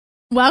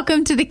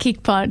Welcome to the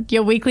Kick Pod,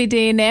 your weekly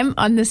D&M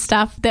on the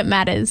stuff that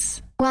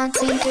matters. 1,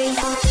 2, 3,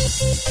 4.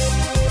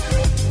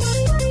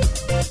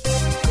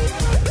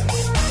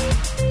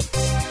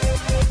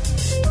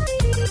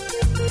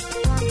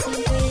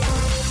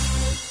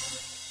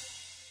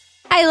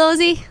 Hey,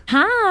 Lawsy.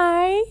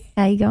 Hi.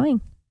 How you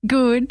going?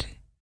 Good.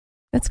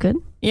 That's good.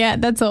 Yeah,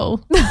 that's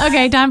all.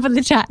 Okay, time for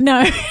the chat.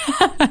 No.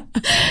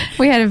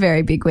 We had a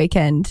very big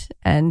weekend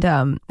and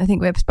I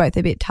think we're both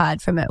a bit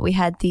tired from it. We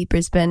had the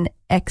Brisbane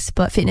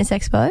Fitness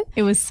Expo.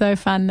 It was so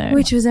fun though.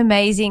 Which was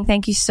amazing.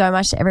 Thank you so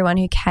much to everyone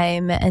who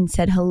came and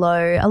said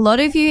hello. A lot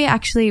of you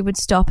actually would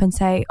stop and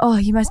say, oh,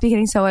 you must be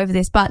getting so over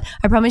this. But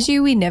I promise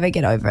you, we never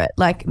get over it.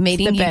 Like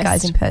meeting you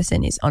guys in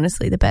person is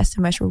honestly the best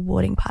and most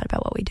rewarding part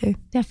about what we do.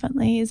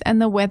 Definitely is.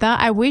 And the weather,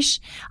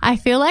 I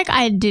feel like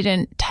I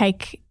didn't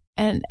take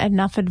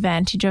enough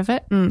advantage of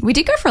it. We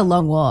did go for a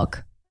long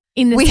walk.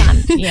 In the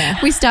sun, yeah.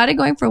 We started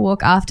going for a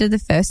walk after the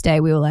first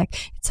day. We were like,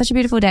 it's such a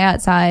beautiful day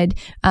outside.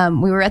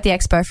 We were at the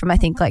expo from I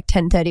think like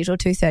 10:30 till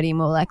 2:30 and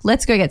we were like,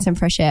 let's go get some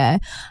fresh air.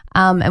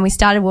 And we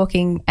started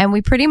walking and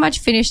we pretty much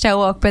finished our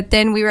walk, but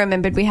then we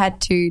remembered we had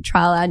to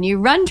trial our new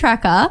run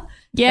tracker.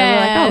 Yeah. So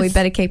we're like, oh, we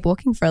better keep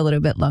walking for a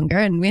little bit longer.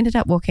 And we ended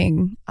up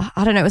walking,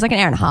 I don't know, it was like an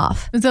hour and a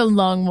half. It was a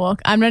long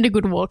walk. I'm not a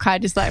good walker. I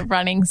just like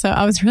running. So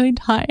I was really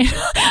tired.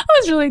 I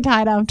was really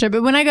tired after.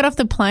 But when I got off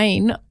the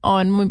plane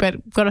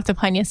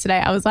yesterday,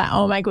 I was like,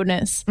 oh my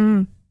goodness,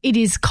 it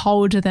is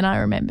colder than I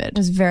remembered. It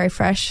was very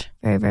fresh,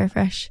 very, very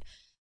fresh.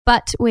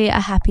 But we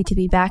are happy to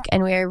be back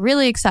and we're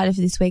really excited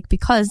for this week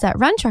because that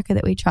run tracker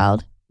that we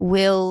trialed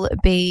will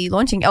be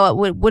launching.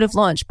 Oh, it would have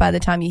launched by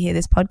the time you hear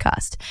this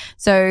podcast.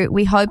 So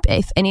we hope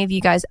if any of you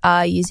guys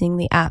are using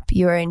the app,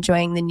 you are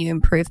enjoying the new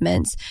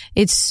improvements.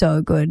 It's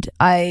so good.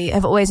 I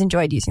have always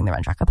enjoyed using the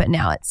run tracker, but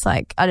now it's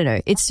like, I don't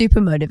know, it's super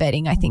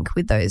motivating, I think,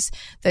 with those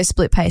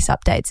split pace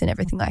updates and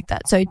everything like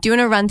that. So do you want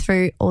to run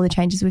through all the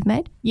changes we've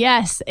made?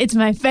 Yes, it's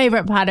my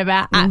favorite part of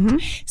our app.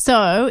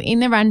 So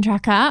in the run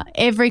tracker,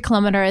 every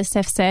kilometre, as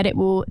Steph said, it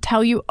will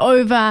tell you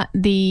over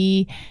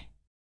the,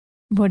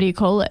 what do you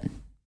call it?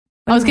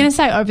 I was going to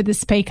say over the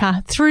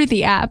speaker through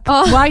the app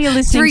while you're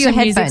listening to music.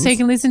 Headphones. So you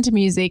can listen to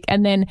music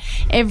and then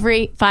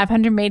every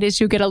 500 metres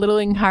you'll get a little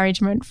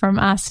encouragement from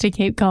us to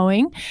keep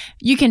going.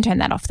 You can turn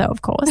that off though,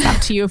 of course,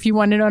 up to you if you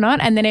want it or not.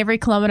 And then every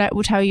kilometre it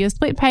will tell you your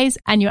split pace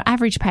and your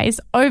average pace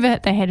over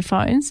the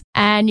headphones.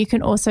 And you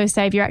can also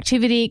save your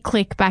activity,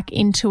 click back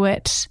into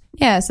it.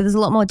 Yeah, so there's a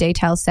lot more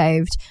detail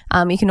saved.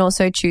 You can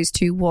also choose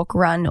to walk,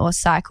 run or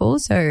cycle.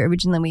 So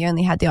originally we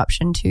only had the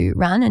option to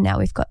run and now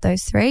we've got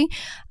those three.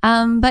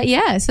 But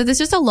yeah, so there's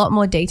just a lot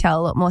more detail,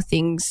 a lot more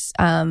things.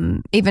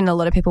 Even a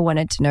lot of people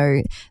wanted to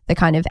know the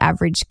kind of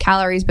average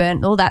calories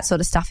burnt, all that sort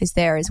of stuff is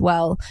there as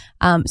well.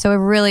 So we're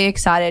really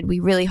excited.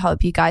 We really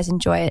hope you guys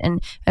enjoy it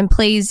and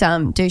please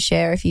do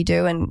share if you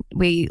do. And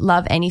we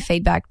love any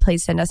feedback.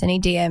 Please send us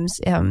any DMs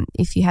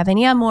if you have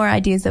any more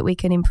ideas that we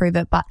can improve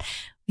it. But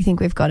we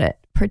think we've got it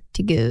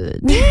pretty good.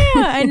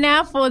 Yeah, and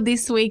now for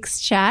this week's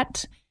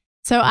chat.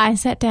 So I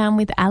sat down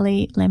with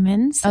Ellie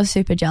Lemons. I was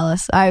super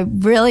jealous. I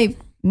really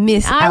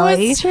miss Ellie. I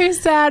was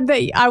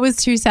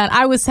too sad.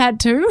 I was sad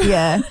too.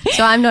 Yeah.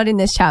 So I'm not in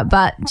this chat,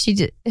 but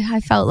I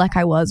felt like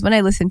I was when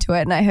I listened to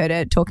it and I heard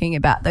her talking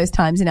about those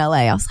times in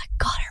LA. I was like,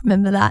 God, I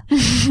remember that.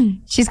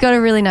 She's got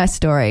a really nice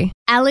story.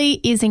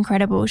 Ellie is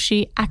incredible.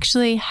 She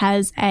actually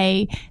has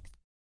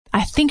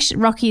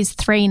Rocky is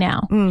 3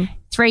 now.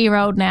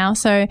 3-year-old now.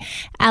 So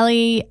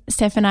Ellie,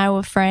 Steph and I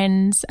were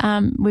friends.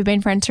 We've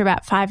been friends for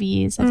about 5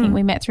 years. I think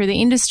we met through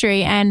the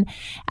industry and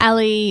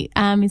Ellie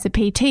is a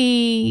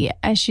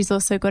PT. She's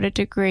also got a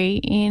degree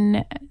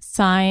in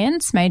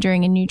science,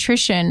 majoring in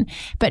nutrition,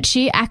 but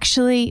she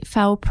actually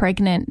fell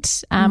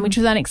pregnant, which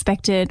was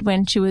unexpected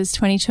when she was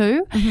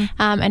 22.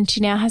 And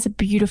she now has a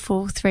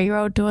beautiful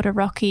 3-year-old daughter,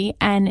 Rocky,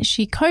 and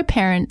she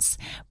co-parents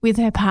with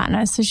her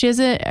partner. So she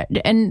has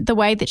and the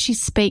way that she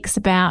speaks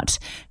about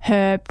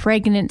her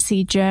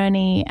pregnancy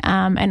journey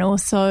and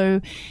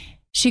also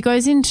she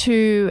goes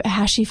into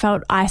how she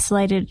felt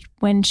isolated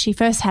when she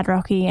first had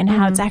Rocky and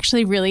how it's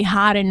actually really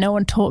hard and no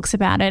one talks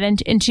about it.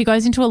 And she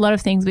goes into a lot of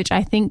things, which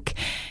I think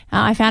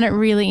I found it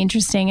really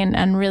interesting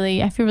and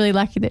really, I feel really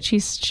lucky that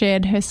she's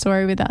shared her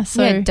story with us.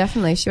 So, yeah,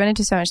 definitely. She went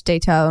into so much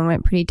detail and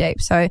went pretty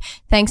deep. So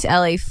thanks,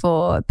 Ellie,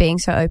 for being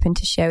so open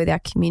to share with our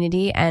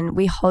community and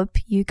we hope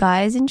you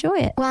guys enjoy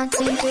it. 1,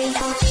 2, 3,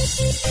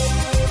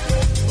 4.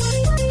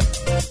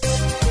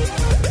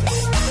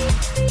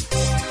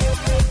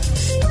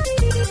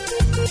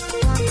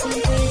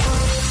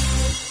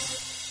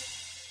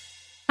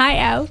 Hi,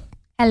 Elle.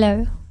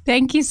 Hello.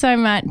 Thank you so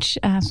much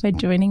for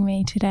joining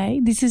me today.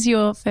 This is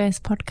your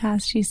first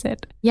podcast, you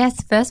said.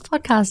 Yes, first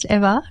podcast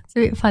ever. It's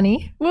a bit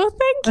funny. Well,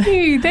 thank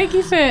you. Thank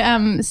you for,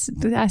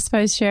 I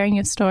suppose, sharing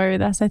your story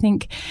with us. I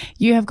think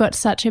you have got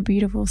such a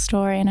beautiful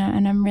story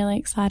and I'm really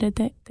excited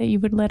that you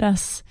would let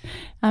us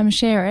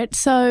share it.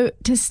 So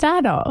to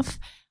start off,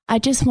 I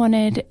just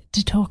wanted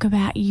to talk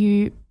about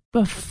you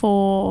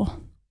before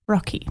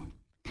Rocky.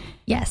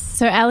 Yes.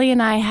 So Ellie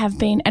and I have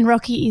been, and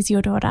Rocky is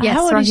your daughter. Yes,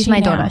 How old Rocky's is she my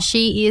now? daughter.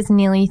 She is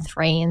nearly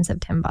 3 in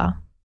September.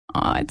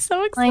 Oh, it's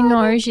so exciting. I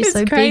know, she's It's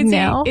so crazy. big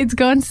now. It's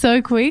gone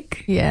so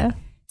quick. Yeah.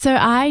 So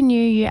I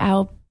knew you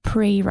our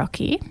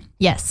pre-Rocky.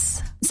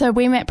 Yes. So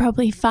we met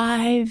probably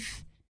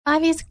 5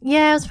 5 years.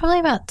 Yeah, it was probably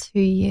about 2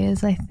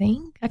 years, I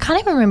think. I can't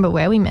even remember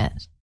where we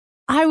met.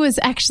 I was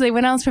actually,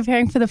 when I was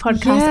preparing for the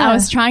podcast, Yeah. I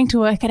was trying to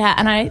work it out,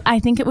 and I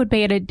think it would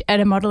be at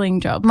a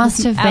modelling job.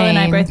 Must have Elle and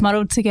I been. both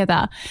modelled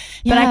together,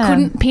 but Yeah. I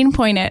couldn't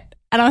pinpoint it,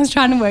 and I was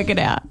trying to work it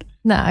out.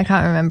 No, I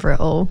can't remember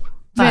it all.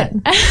 But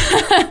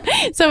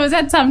So it was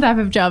at some type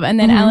of job, and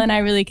then Elle and I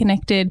really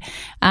connected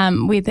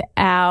with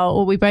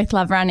we both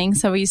love running,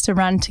 so we used to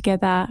run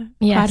together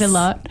quite a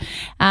lot.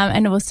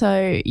 And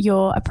also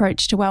your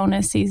approach to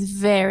wellness is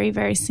very,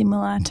 very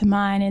similar to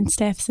mine and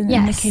Steph's and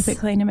the Keep It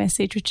Cleaner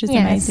message, which is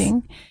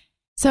amazing.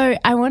 So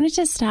I wanted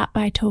to start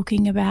by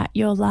talking about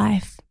your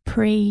life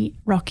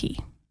pre-Rocky.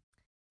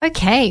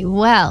 okay,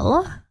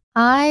 well,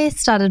 I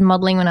started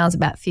modelling when I was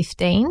about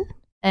 15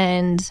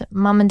 and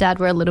Mum and Dad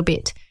were a little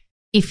bit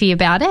iffy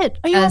about it.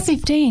 Oh, you were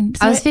 15.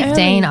 So I was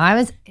 15. early. I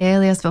was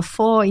early. I was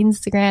before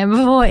Instagram,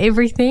 before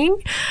everything.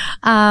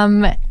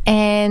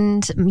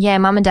 And yeah,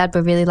 Mum and Dad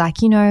were really like,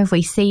 if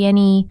we see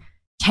any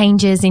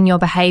changes in your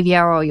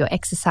behavior or your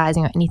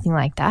exercising or anything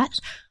like that.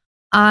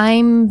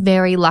 I'm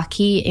very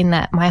lucky in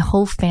that my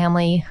whole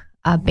family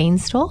are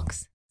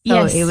beanstalks. So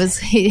Yes. it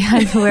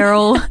was, we're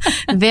all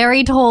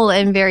very tall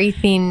and very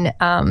thin.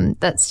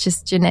 That's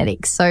just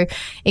genetics. So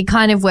it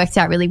kind of worked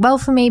out really well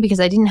for me because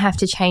I didn't have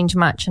to change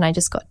much and I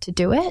just got to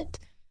do it.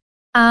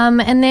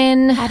 And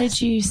then How did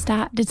you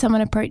start? Did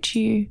someone approach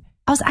you?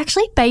 I was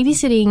actually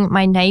babysitting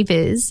my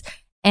neighbours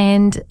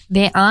and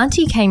their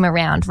auntie came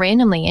around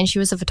randomly and she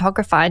was a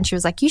photographer and she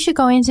was like, you should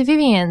go into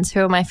Vivian's,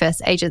 who were my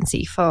first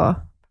agency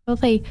for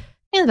probably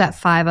about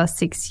 5 or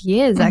 6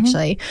 years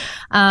actually.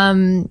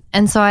 And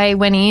so I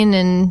went in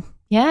and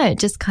it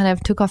just kind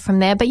of took off from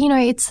there. But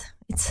it's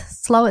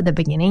slow at the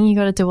beginning. You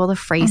got to do all the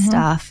free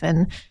stuff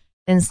and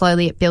then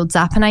slowly it builds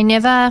up. And I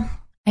never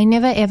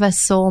ever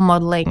saw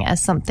modelling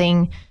as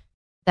something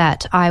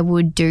that I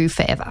would do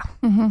forever.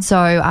 So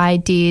I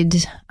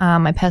did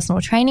my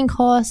personal training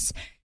course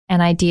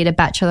and I did a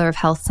Bachelor of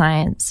Health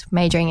Science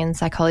majoring in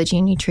psychology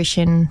and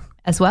nutrition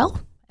as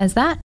well as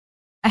that.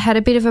 I had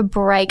a bit of a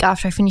break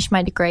after I finished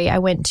my degree. I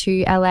went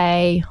to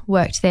LA,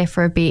 worked there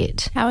for a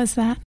bit. How was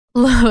that?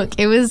 Look,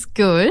 it was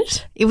good.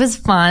 It was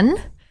fun.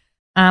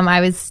 I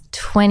was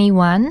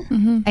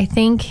 21. I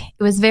think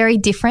it was very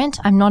different.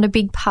 I'm not a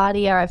big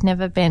partier. I've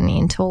never been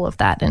into all of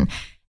that. And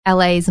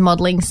LA's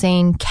modelling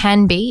scene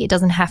can be, it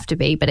doesn't have to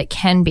be, but it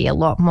can be a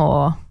lot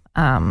more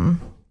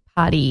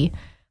party.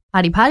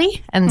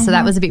 And so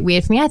that was a bit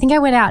weird for me. I think I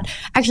went out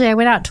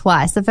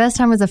twice. The first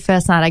time was the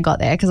first night I got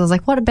there because I was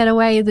like, what a better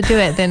way to do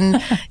it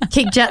than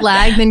kick jet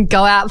lag, then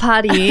go out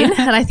partying.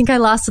 And I think I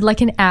lasted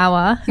like an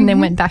hour and then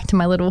went back to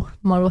my little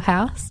model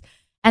house.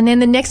 And then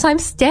the next time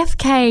Steph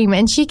came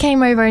and she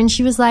came over and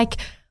she was like,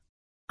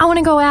 I want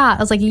to go out. I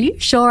was like, are you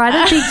sure? I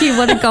don't think you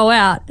want to go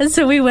out. And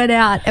so we went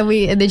out and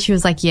then she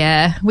was like,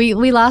 yeah, we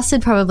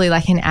lasted probably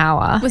like an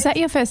hour. Was that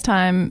your first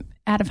time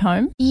out of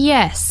home?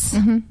 Yes.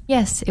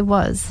 Yes, it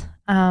was.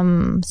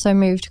 So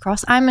moved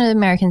across. I'm an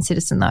American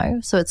citizen though,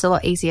 so it's a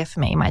lot easier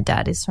for me. My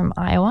dad is from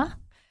Iowa.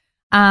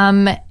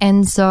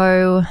 And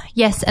so,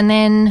 yes, and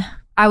then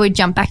I would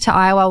jump back to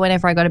Iowa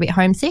whenever I got a bit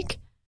homesick,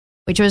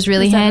 which was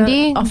really Was that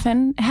handy.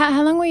 Often.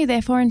 How long were you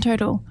there for in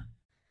total?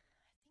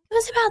 It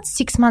was about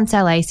 6 months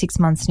LA, 6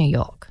 months New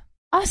York.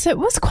 Oh, so it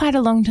was quite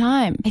a long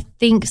time. I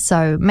think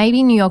so.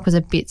 Maybe New York was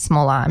a bit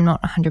smaller. I'm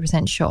not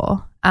 100%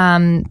 sure.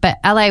 But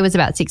LA was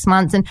about 6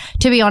 months. And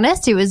to be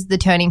honest, it was the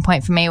turning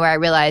point for me where I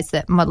realized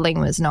that modeling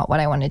was not what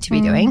I wanted to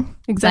be doing.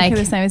 Exactly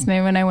the same as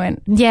me when I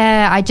went.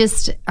 Yeah, I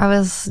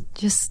was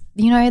just,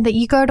 that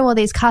you go to all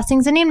these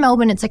castings and in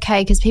Melbourne it's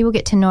okay because people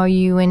get to know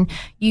you and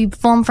you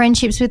form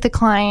friendships with the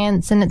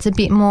clients and it's a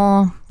bit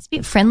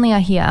friendlier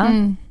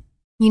here.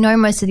 You know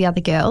most of the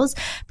other girls.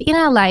 But in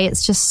LA,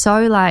 it's just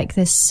so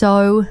there's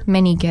so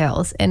many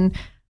girls and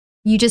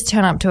you just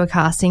turn up to a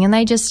casting and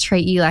they just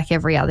treat you like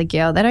every other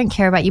girl. They don't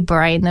care about your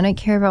brain. They don't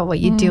care about what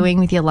you're doing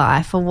with your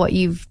life or what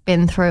you've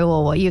been through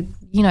or what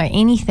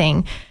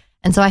anything.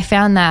 And so I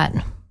found that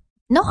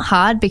not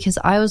hard because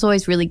I was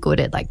always really good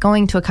at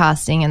going to a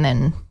casting and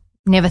then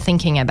never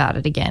thinking about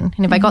it again.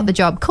 And if I got the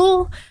job,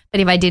 cool.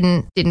 But if I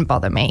didn't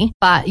bother me.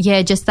 But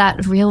yeah, just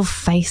that real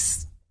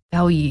face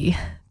value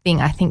thing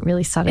I think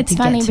really started to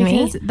get to me. It's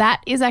funny because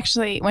that is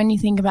actually, when you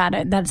think about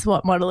it, that's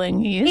what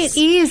modelling is.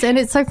 It is, and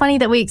it's so funny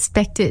that we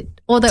expect it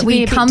or that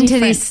we come to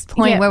this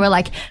point where we're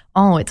like,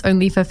 oh, it's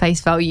only for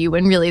face value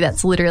when really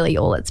that's literally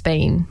all it's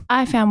been.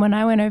 I found when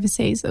I went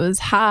overseas it was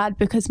hard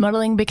because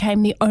modelling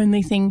became the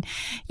only thing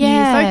you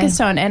focused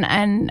on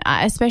and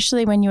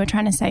especially when you were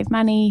trying to save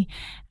money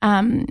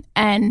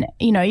and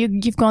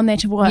you've gone there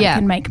to work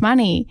and make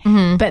money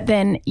but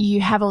then you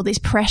have all this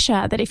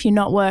pressure that if you're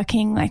not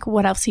working,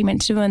 what else are you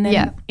meant to do? And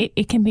then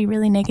it can be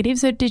really negative.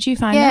 So did you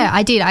find that? Yeah,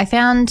 I did. I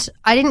found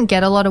I didn't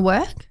get a lot of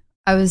work.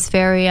 I was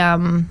very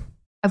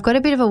I've got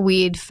a bit of a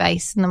weird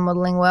face in the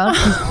modelling world.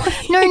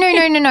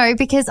 No,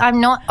 because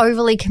I'm not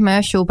overly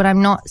commercial, but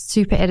I'm not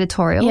super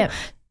editorial. Yep.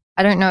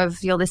 I don't know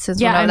if your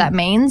listeners will know what that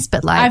means,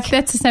 but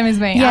that's the same as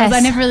me. Yes. I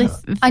never really.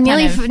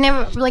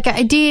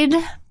 I did,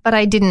 but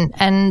I didn't.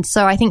 And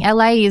so I think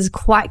LA is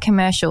quite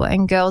commercial,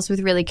 and girls with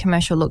really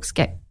commercial looks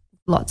get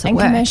lots of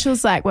work. And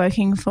commercials like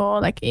working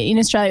for, like in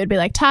Australia, it would be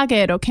like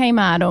Target or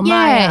Kmart or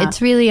Maya. Yeah,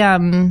 it's really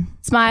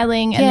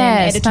Smiling, and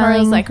then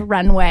editorials like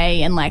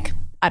Runway and like,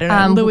 I don't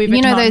know, Louis Vuitton.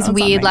 You know those or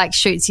weird something. like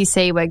shoots you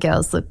see where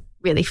girls look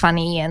really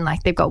funny and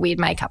like they've got weird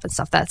makeup and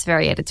stuff. That's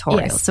very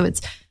editorial. Yes. So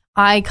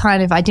I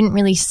didn't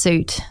really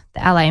suit the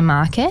LA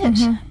market.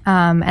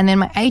 Mm-hmm. And then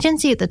my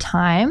agency at the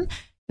time,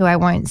 who I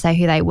won't say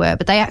who they were,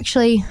 but they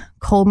actually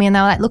called me and they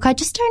were like, look, I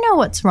just don't know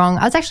what's wrong.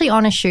 I was actually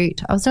on a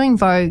shoot. I was doing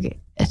Vogue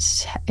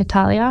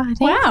Italia, I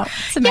think. Wow.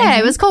 That's amazing. Yeah,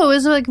 it was cool. It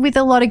was like with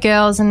a lot of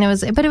girls, and it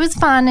was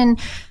fun, and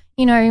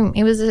you know,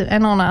 it was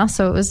an honor,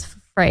 so it was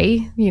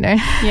free, you know.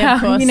 Yeah,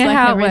 of course, you know like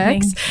how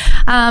everything. it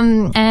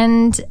works.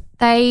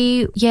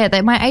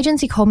 And my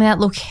agency called me out,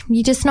 look,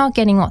 you're just not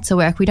getting lots of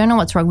work. We don't know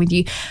what's wrong with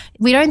you.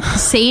 We don't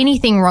see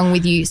anything wrong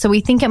with you. So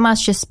we think it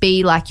must just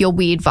be like your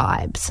weird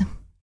vibes.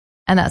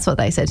 And that's what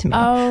they said to me.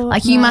 Oh,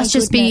 like you my must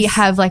just goodness.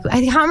 have like,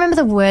 I can't remember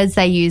the words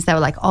they used. They were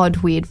like odd,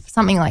 weird,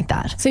 something like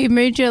that. So you've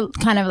moved your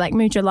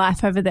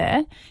life over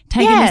there,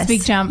 taken Yes, this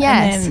big jump,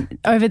 yes. and then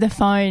over the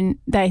phone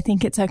they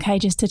think it's okay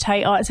just to tell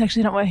you, oh, it's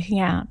actually not working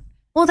out.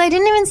 Well, they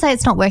didn't even say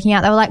it's not working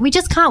out. They were like, we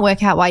just can't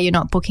work out why you're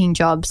not booking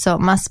jobs. So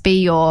it must be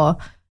your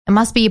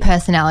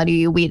personality.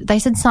 You're weird. They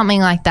said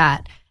something like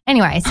that.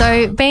 Anyway,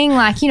 so being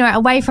like, you know,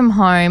 away from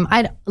home,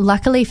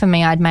 luckily for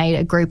me, I'd made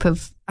a group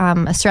of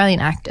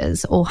Australian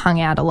actors, all hung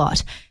out a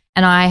lot.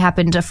 And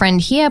a friend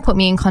here put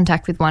me in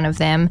contact with one of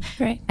them.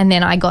 Great. And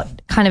then I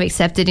got kind of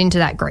accepted into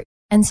that group.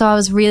 And so I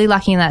was really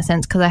lucky in that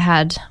sense because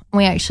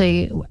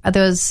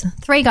there was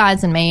 3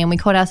 guys and me, and we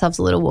called ourselves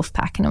a little wolf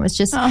pack, and it was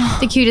just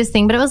the cutest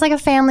thing. But it was like a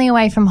family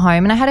away from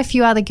home. And I had a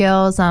few other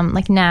girls,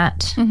 like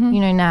Nat, you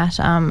know, Nat,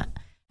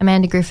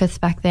 Amanda Griffiths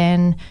back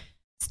then.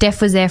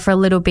 Steph was there for a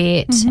little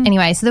bit.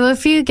 Anyway, so there were a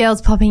few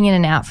girls popping in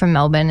and out from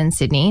Melbourne and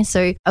Sydney.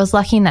 So I was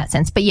lucky in that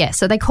sense. But yeah,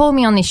 so they called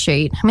me on this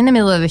shoot. I'm in the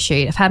middle of a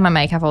shoot. I've had my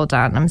makeup all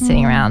done. I'm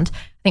sitting around.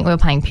 I think we were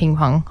playing ping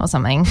pong or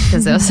something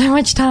because there was so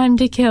much time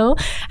to kill.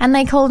 And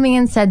they called me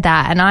and said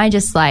that. And I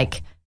just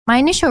like, my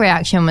initial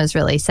reaction was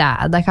really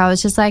sad. Like I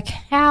was just like,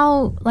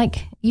 how,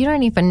 like, you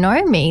don't even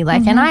know me.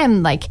 Like, and I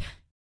am like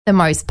the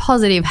most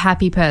positive,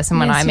 happy person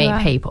when I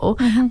meet people,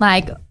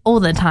 like all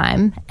the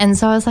time. And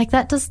so I was like,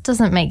 that just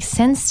doesn't make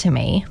sense to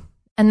me.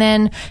 And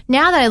then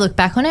now that I look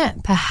back on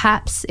it,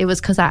 perhaps it was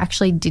because I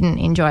actually didn't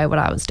enjoy what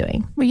I was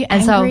doing. Were you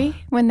angry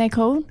when they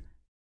called,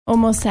 or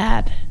more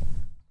sad?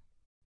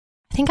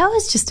 I think I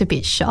was just a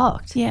bit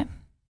shocked. Yeah.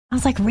 I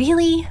was like,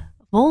 really?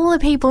 Of all the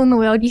people in the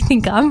world, you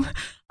think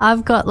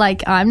I've got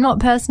like, I'm not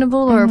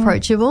personable or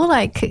approachable?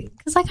 Like,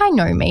 because like I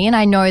know me and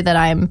I know that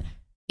I'm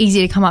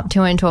easy to come up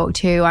to and talk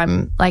to.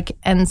 I'm like,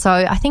 and so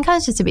I think I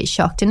was just a bit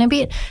shocked and a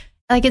bit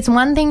like, it's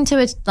one thing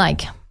to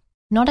like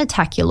not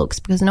attack your looks,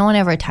 because no one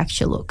ever attacks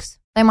your looks.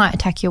 They might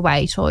attack your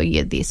weight or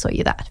you're this or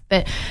you're that,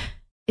 but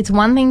it's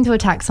one thing to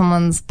attack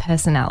someone's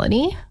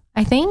personality.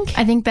 I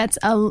think that's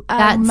a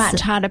much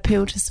harder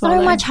pill to swallow.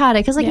 So much harder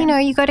because, like, you know,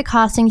 you go to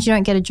castings, you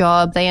don't get a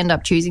job, they end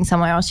up choosing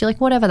somewhere else. You're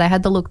like, whatever, they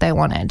had the look they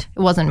wanted. It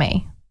wasn't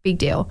me. Big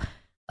deal.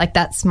 Like,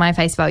 that's my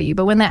face value.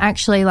 But when they're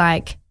actually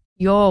like,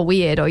 you're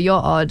weird or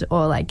you're odd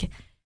or like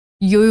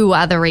you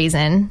are the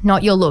reason,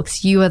 not your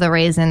looks, you are the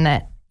reason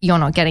that you're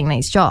not getting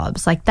these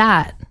jobs, like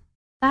that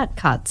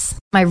cuts.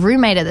 My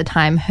roommate at the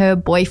time, her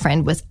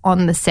boyfriend was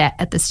on the set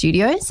at the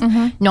studios,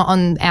 not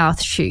on our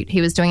shoot.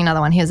 He was doing another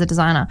one. He was a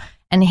designer.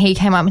 And he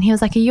came up and he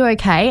was like, are you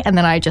okay? And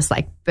then I just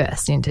like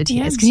burst into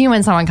tears. Because you know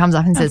when someone comes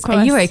up and says,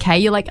 are you okay?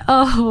 You're like,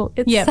 oh,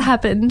 it's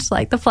happened.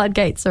 Like the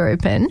floodgates are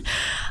open.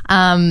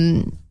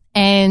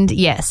 And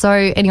yeah, so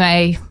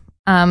anyway,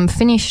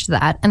 finished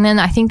that. And then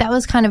I think that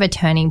was kind of a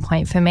turning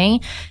point for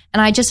me.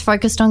 And I just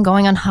focused on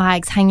going on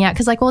hikes, hanging out,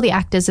 because like all the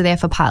actors are there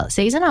for pilot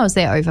season. I was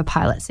there over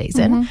pilot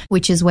season,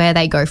 which is where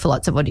they go for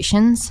lots of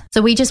auditions.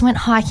 So we just went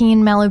hiking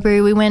in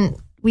Malibu.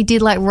 We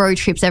did like road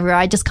trips everywhere.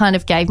 I just kind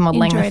of gave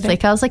modeling the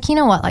flick. I was like, you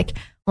know what? Like,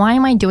 why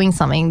am I doing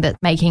something that's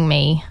making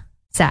me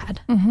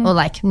sad or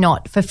like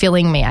not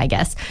fulfilling me, I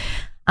guess?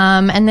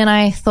 And then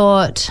I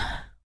thought,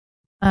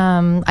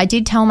 I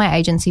did tell my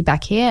agency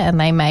back here and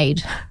they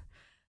made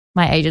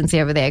my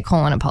agency over there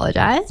call and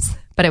apologize.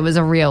 But it was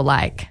a real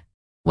like,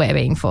 we're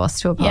being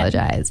forced to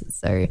apologize.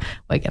 So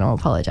we're going to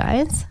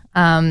apologize.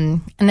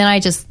 And then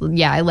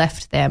I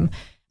left them.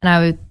 And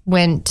I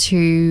went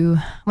to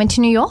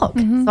New York.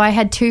 So I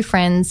had 2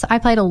 friends. I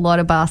played a lot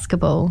of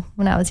basketball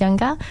when I was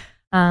younger.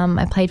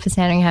 I played for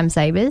Sandringham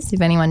Sabres,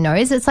 if anyone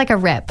knows. It's like a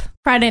rep.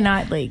 Friday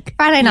night league.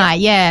 Friday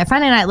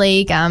night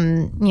league.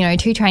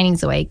 2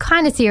 trainings a week.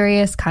 Kind of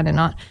serious, kind of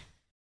not.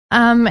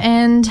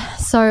 And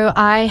so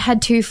I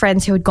had 2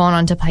 friends who had gone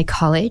on to play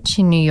college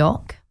in New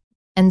York.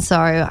 And so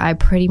I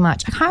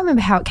can't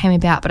remember how it came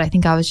about, but I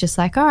think I was just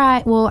like, all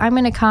right, well, I'm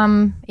going to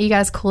come. Are you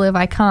guys cool if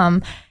I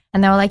come?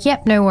 And they were like,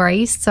 yep, no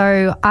worries.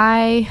 So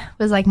I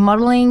was like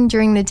modeling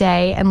during the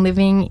day and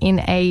living in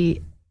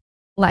a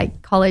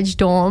like college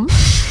dorm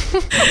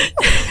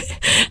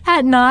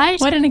at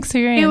night. What an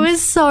experience. It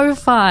was so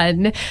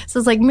fun. So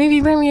it's like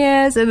movie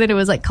premieres and then it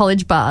was like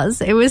college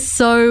bars. It was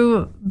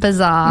so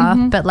bizarre.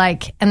 But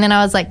like, and then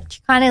I was like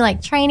kind of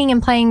like training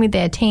and playing with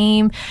their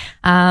team.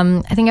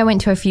 I think I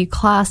went to a few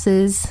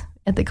classes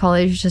at the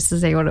college just to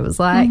see what it was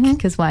like,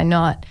 because why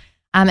not?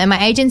 And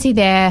my agency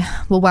there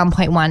were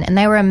 1.1 and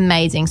they were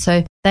amazing.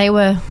 So they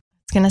were,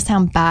 it's going to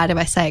sound bad if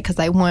I say it because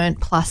they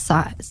weren't plus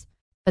size,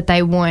 but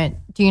they weren't,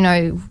 do you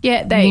know,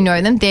 you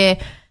know them? They're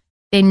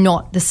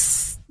not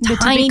the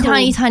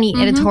tiny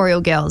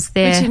editorial girls.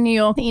 Which in New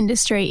York, the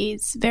industry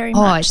is very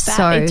much that.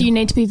 So, you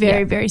need to be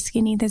very, very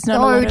skinny. There's not a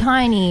so lot of,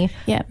 tiny.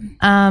 Yeah.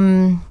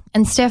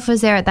 And Steph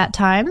was there at that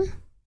time and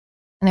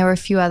there were a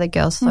few other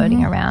girls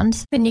floating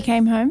around. Then you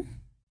came home?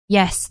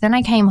 Yes. Then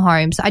I came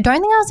home. So I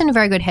don't think I was in a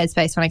very good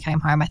headspace when I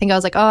came home. I think I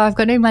was like, oh, I've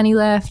got no money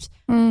left.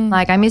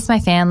 Like I miss my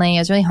family.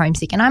 I was really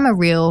homesick and I'm a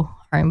real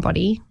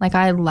homebody. Like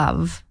I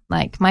love,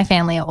 like my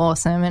family are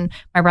awesome and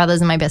my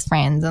brothers are my best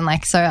friends. And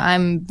like, so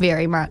I'm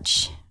very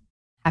much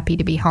happy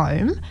to be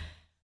home.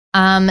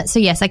 So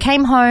yes, I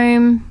came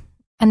home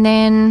and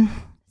then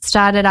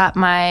started up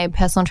my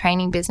personal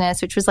training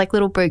business, which was like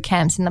little boot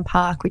camps in the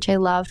park, which I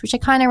loved, which I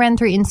kind of ran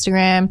through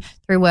Instagram,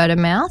 through word of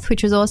mouth,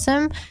 which was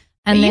awesome.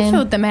 And but then, you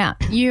filled them out.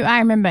 I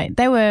remember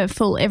they were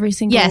full every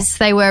single. Yes,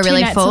 they were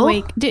really nights full. A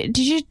week. Did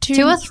you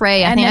 2 or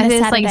 3? I think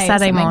it was like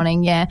Saturday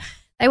morning. Yeah,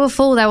 they were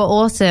full. They were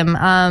awesome.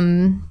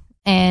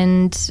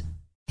 And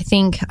I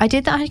think I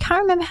did that. I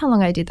can't remember how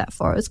long I did that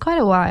for. It was quite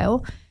a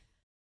while.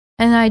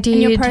 And I did.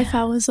 And your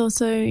profile was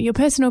also, your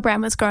personal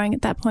brand was growing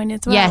at that point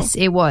as well. Yes,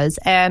 it was.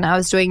 And I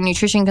was doing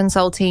nutrition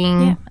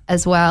consulting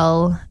as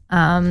well,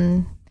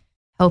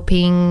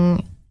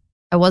 helping.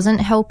 I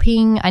wasn't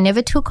helping. I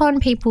never took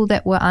on people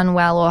that were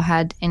unwell or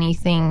had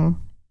anything,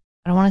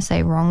 I don't want to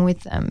say wrong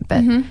with them,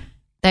 but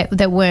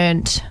that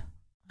weren't,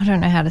 I don't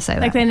know how to say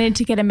that. Like they needed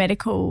to get a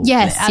medical.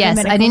 Yes.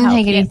 Medical I didn't help,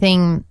 take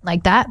anything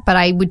like that, but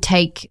I would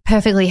take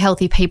perfectly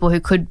healthy people who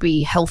could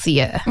be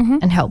healthier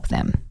and help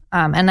them.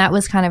 And that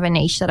was kind of a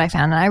niche that I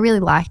found. And I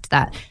really liked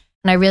that.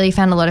 And I really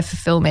found a lot of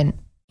fulfillment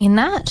in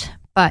that.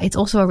 But it's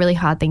also a really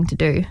hard thing to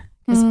do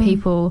because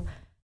people,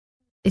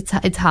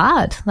 it's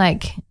hard.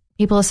 Like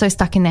people are so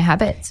stuck in their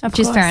habits, which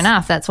is fair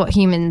enough. That's what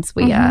humans,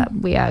 we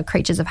are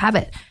creatures of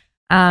habit.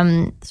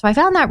 So I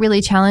found that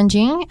really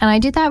challenging and I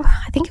did that,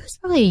 I think it was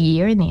probably a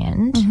year in the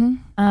end.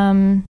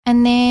 And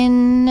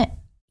then,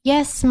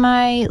 yes,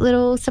 my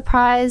little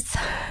surprise.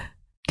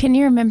 Can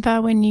you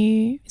remember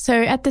when so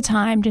at the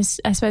time,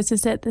 just I suppose to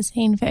set the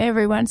scene for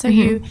everyone, so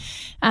you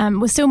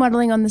were still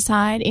modelling on the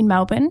side in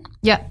Melbourne.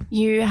 Yep.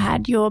 You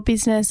had your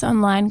business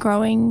online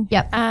growing.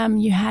 Yep.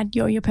 You had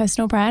your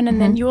personal brand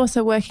and then you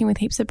also working with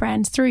heaps of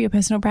brands through your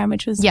personal brand,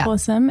 which was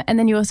awesome. And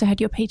then you also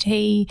had your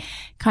PT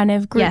kind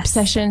of group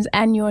sessions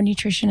and your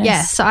nutritionist.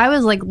 Yeah, so I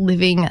was like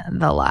living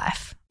the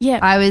life. Yeah.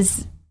 I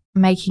was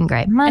making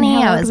great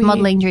money. I was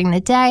modelling during the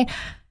day.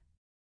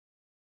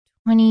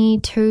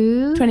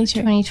 22 or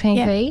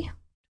 23.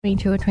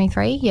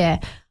 Yeah.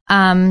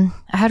 I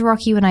had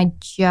Rocky when I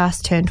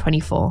just turned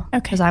 24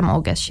 because I'm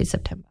August, she's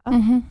September.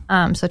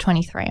 So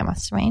 23 I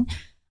must have been.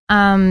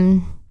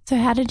 So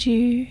how did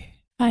you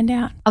find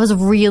out? I was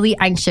really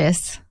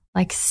anxious,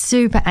 like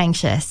super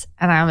anxious,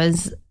 and I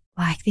was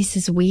like, this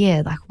is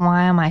weird, like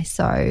why am I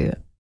so,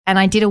 and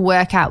I did a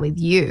workout with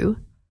you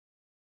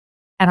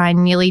and I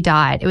nearly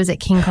died. It was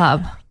at King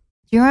Club.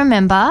 Do you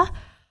remember?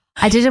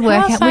 I did a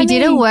workout. We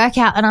did a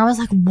workout and I was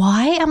like,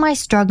 why am I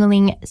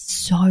struggling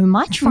so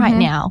much right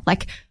now?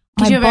 Like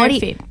my body,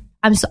 fit.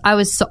 I was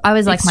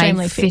like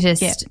extremely my fit.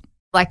 fittest.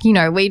 Like, you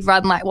know, we'd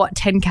run like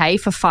 10K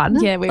for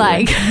fun. Yeah, we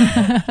like,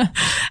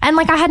 and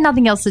like I had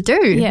nothing else to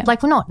do. Yeah.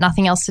 Like, well, not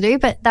nothing else to do,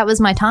 but that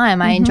was my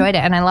time. I enjoyed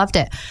it and I loved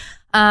it.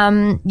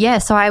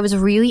 So I was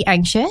really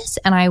anxious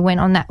and I went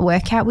on that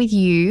workout with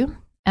you.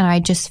 And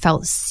I just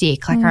felt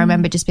sick. Like I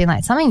remember just being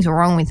like, something's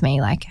wrong with me.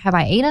 Like, have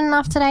I eaten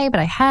enough today? But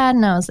I had.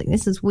 And I was like,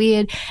 this is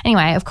weird.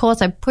 Anyway, of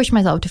course, I pushed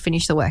myself to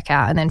finish the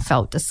workout and then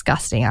felt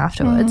disgusting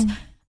afterwards.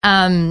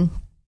 And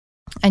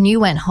you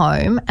went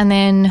home. And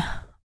then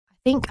I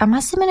think I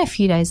must have been a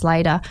few days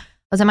later. I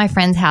was at my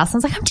friend's house. And I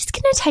was like, I'm just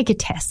going to take a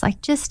test,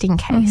 like just in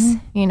case,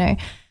 you know.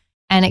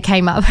 And it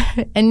came up.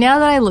 And now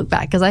that I look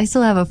back, because I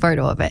still have a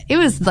photo of it, it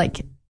was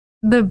like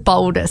the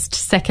boldest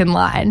second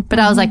line, but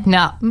I was like,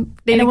 nah. And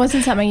it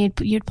wasn't something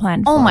you'd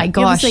planned for. Oh my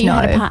gosh, obviously no.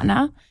 You had a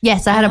partner.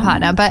 Yes, I had a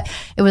partner, but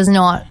it was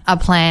not a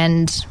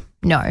planned,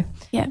 no.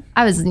 Yeah.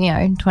 I was,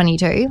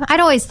 22. I'd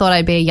always thought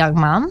I'd be a young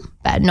mum,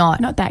 but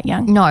not that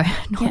young. No,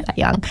 not that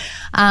young.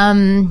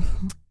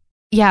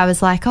 I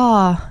was like,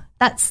 oh,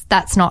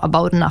 that's not a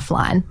bold enough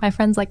line. My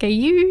friend's like, are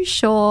you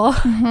sure?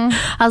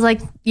 I was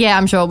like, yeah,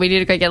 I'm sure. We need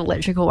to go get an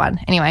electrical one.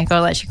 Anyway, got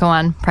an electrical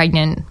one,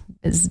 pregnant,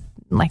 is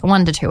like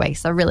 1 to 2 weeks,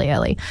 so really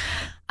early.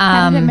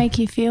 How did it make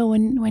you feel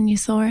when you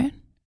saw it?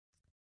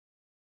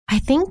 I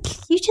think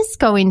you just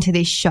go into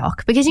this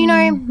shock because,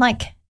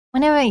 like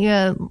whenever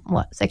you're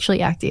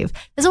sexually active,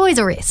 there's always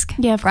a risk.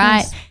 Yeah, of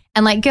right? course.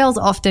 And like girls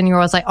often, you're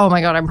always like, oh my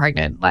God, I'm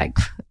pregnant. Like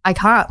I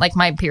can't, like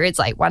my period's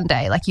late one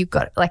day, like you've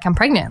got, like I'm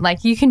pregnant,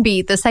 like you can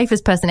be the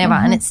safest person ever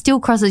and it still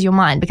crosses your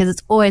mind because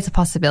it's always a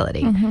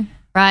possibility,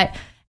 right?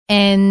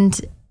 And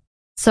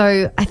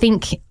so I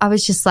think I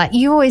was just like,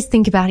 you always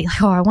think about it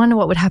like, oh, I wonder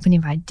what would happen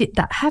if I did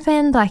that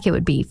happen. Like it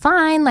would be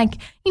fine. Like,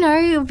 you know,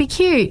 it would be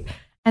cute.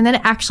 And then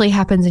it actually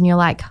happens and you're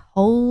like,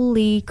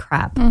 holy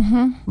crap.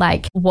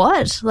 Like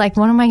what? Like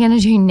what am I going to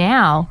do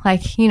now?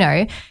 Like, you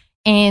know,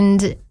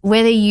 and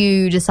whether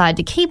you decide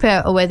to keep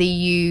it or whether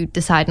you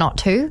decide not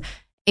to,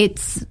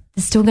 there's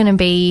still going to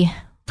be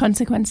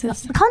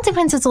consequences.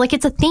 Like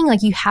it's a thing,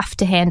 like you have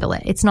to handle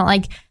it. It's not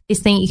like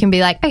this thing you can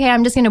be like, okay,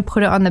 I'm just going to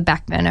put it on the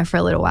back burner for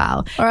a little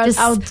while. Or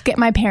I'll get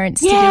my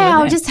parents to do it. Yeah,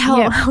 I'll just help.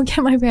 Yeah. I'll get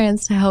my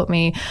parents to help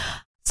me.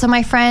 So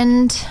my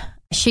friend,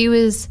 she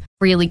was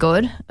really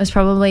good. It was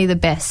probably the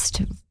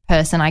best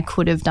person I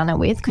could have done it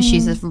with because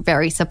she's a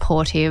very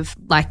supportive,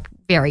 like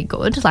very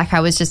good. Like I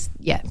was just,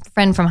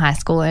 friend from high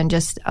school and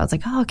just, I was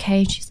like, oh,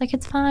 okay. She's like,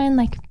 it's fine.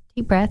 Like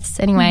deep breaths.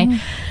 Anyway,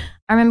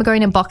 I remember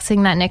going to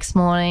boxing that next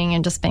morning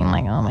and just being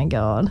like, oh my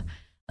God.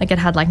 Like it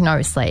had like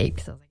no sleep.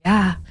 So I was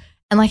like,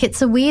 And like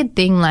it's a weird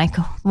thing, like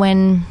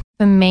when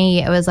for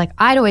me it was like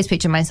I'd always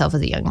pictured myself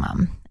as a young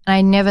mum and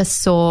I never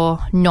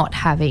saw not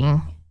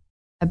having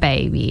a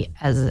baby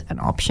as an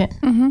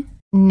option.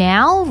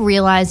 Now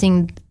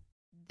realizing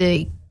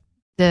the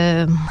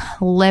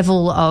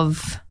level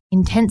of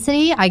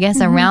intensity, I guess,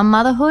 around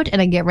motherhood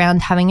and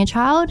around having a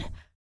child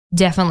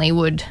definitely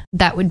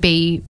that would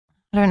be,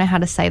 I don't know how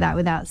to say that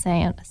without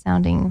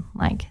sounding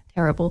like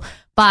terrible,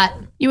 but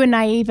you were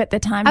naive at the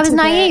time. I was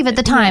naive at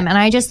the time and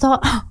I just thought,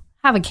 oh,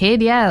 have a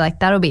kid, like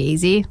that'll be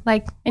easy.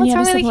 Like, and you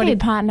have a supportive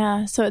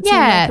partner, so it seemed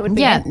like it would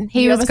be.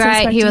 He was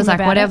great. He was like,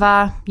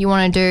 whatever you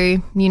want to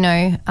do, you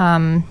know.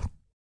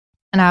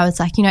 And I was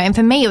like, you know, and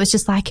for me, it was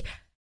just like,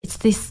 it's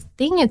this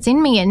thing. It's in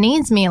me. It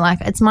needs me. Like,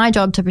 it's my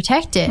job to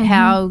protect it.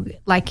 How,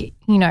 like,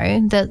 you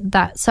know,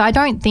 that. So I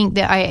don't think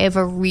that I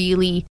ever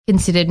really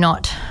considered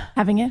not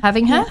having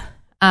her.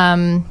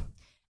 And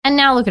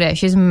now look at her.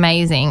 She's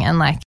amazing. And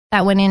like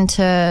that went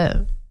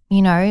into,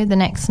 you know, the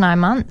next 9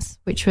 months,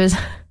 which was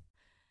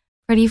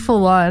pretty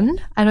full on.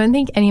 I don't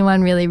think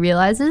anyone really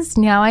realizes.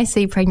 Now I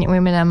see pregnant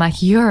women and I'm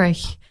like, you're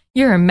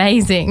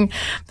amazing.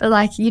 But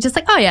like, you're just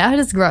like, oh yeah, I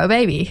just grow a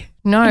baby.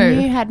 No.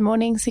 And you had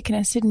morning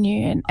sickness, didn't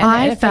you? And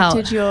it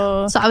affected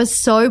So I was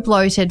so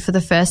bloated for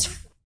the first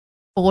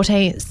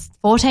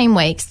 14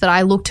 weeks that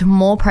I looked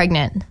more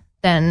pregnant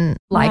than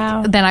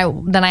I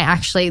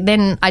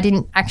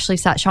didn't actually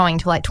start showing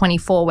till like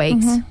 24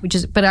 weeks,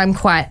 but I'm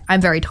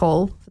very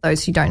tall for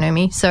those who don't know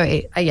me. So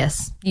I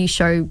guess you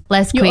show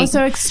less quick. You're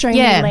also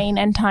extremely lean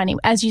and tiny.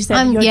 As you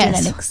said, your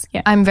genetics.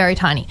 Yeah. I'm very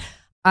tiny.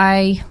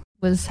 I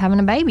was having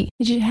a baby.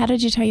 How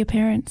did you tell your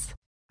parents?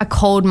 I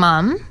called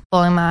mum,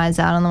 bawling my eyes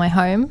out on the way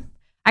home.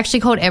 I actually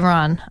called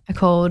everyone. I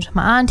called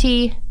my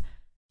auntie. She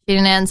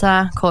didn't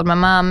answer. Called my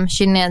mum.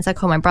 She didn't answer.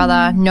 Called my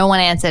brother. No one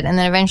answered. And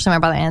then eventually my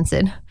brother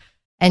answered.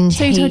 And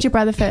so you told your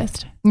brother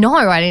first? No,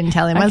 I didn't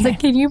tell him. Okay. I was like,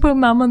 can you put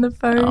mum on the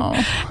phone?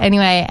 Oh.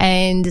 Anyway,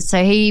 and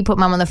so he put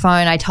mum on the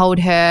phone. I told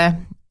her.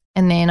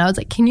 And then I was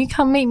like, can you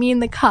come meet me in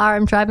the car?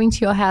 I'm driving to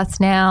your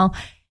house now.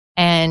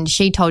 And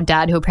she told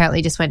dad, who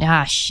apparently just went,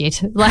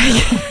 shit.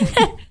 Like,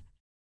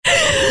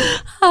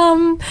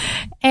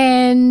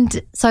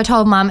 and so I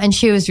told mum and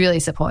she was really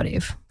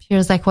supportive. She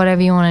was like,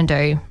 whatever you want to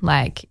do,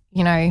 like,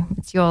 you know,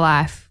 it's your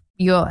life.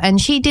 And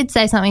she did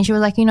say something. She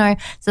was like, you know,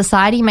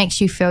 society makes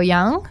you feel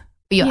young,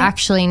 but you're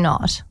actually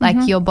not.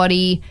 Like your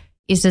body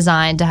is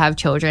designed to have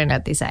children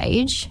at this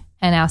age.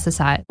 And our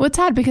society. Well, it's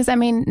hard because, I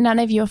mean, none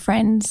of my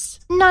friends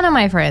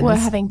were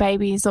having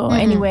babies or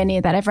anywhere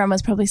near that. Everyone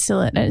was probably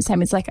still at the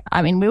same. It's like,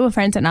 I mean, we were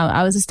friends and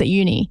I was just at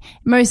uni.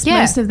 Most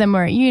of them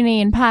were at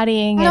uni and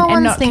partying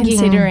and not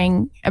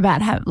considering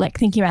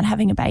thinking about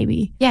having a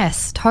baby.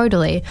 Yes,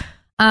 totally.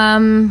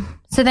 So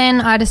then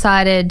we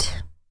decided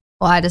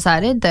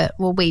that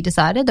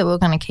we were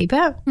going to keep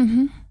it.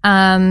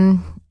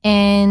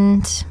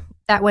 And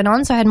that went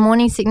on. So I had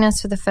morning sickness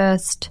for the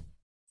first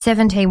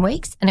 17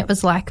 weeks and it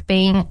was like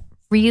being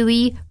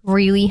really,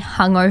 really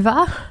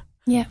hungover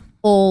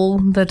all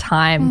the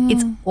time.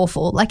 It's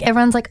awful. Like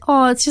everyone's like,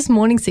 oh, it's just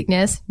morning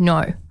sickness.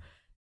 No.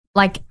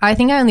 Like I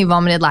think I only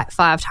vomited like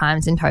 5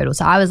 times in total.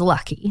 So I was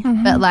lucky.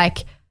 But like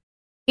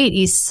it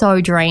is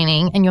so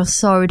draining and you're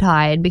so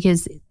tired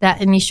because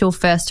that initial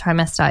first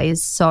trimester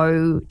is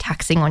so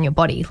taxing on your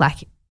body.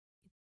 Like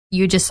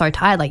you're just so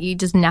tired. Like you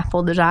just nap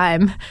all the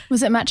time.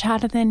 Was it much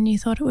harder than you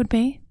thought it would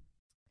be?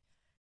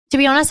 To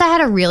be honest, I had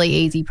a really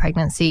easy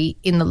pregnancy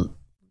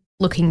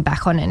looking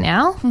back on it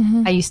now.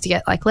 I used to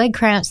get like leg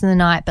cramps in the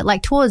night, but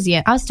like towards the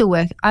end,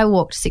 I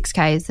walked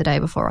 6Ks the day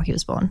before Rocky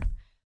was born.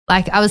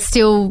 Like I was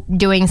still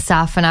doing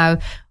stuff and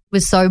I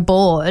was so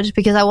bored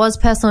because I was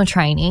personal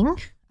training.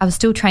 I was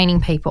still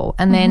training people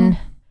and then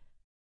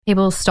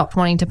people stopped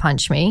wanting to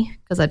punch me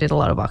because I did a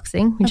lot of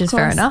boxing, which is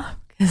fair enough.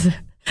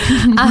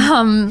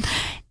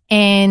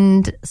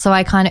 And so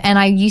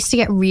I used to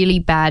get really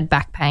bad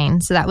back pain.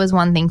 So that was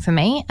one thing for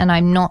me. And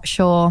I'm not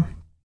sure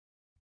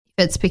if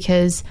it's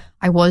because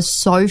I was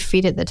so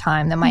fit at the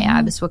time that my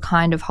abs were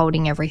kind of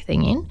holding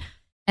everything in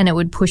and it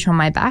would push on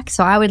my back.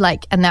 So I would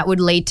and that would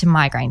lead to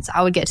migraines.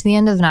 I would get to the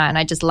end of the night and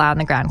I'd just lie on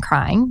the ground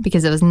crying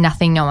because there was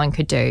nothing no one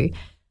could do.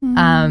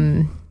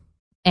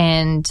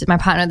 And my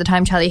partner at the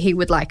time, Charlie, he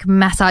would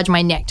massage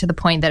my neck to the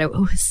point that it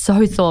was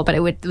so sore, but it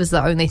was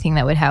the only thing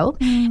that would help.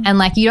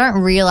 And you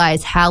don't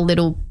realize how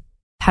little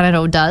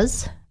Panadol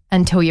does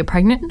until you're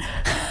pregnant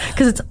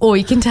because it's all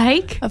you can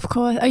take. Of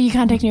course. Oh, you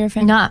can't take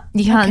Nurofen? No,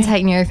 you can't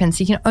take Nurofen.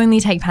 So you can only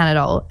take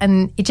Panadol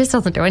and it just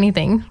doesn't do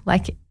anything.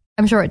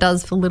 I'm sure it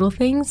does for little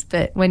things,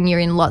 but when you're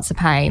in lots of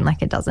pain,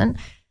 it doesn't.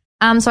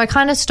 So I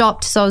kind of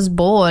stopped. So I was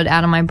bored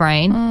out of my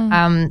brain.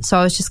 So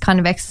I was just kind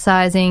of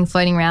exercising,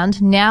 floating around.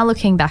 Now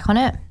looking back on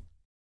it,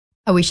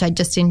 I wish I'd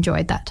just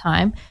enjoyed that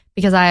time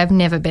because I have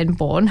never been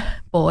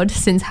bored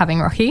since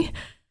having Rocky.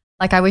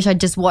 I wish I'd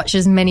just watched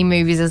as many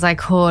movies as I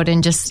could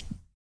and just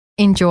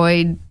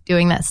enjoyed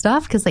doing that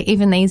stuff because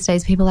even these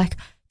days people are like,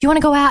 do you want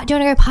to go out? Do you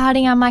want to go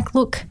partying? I'm like,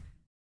 look,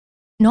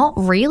 not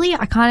really.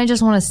 I kind of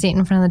just want to sit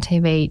in front of the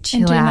TV,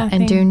 chill out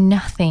and do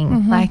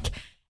nothing.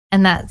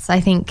 And that's,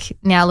 I think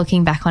now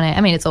looking back on it,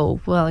 I mean, it's all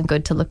well and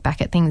good to look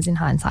back at things in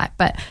hindsight,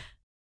 but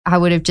I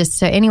would have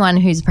so anyone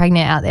who's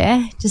pregnant out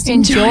there, just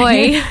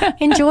enjoy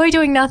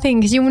doing nothing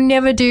because you will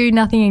never do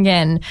nothing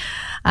again.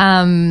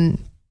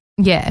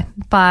 Yeah,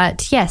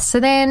 but yes.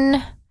 So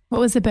then, what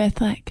was the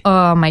birth like?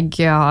 Oh my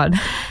God.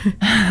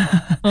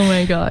 Oh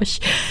my gosh.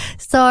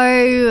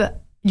 So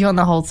you want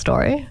the whole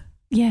story?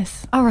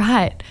 Yes. All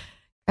right.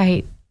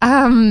 Great.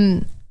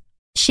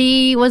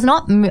 She was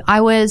not,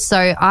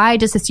 I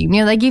just assumed,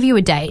 they give you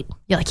a date.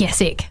 You're like, yeah,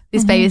 sick.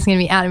 This baby's going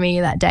to be out of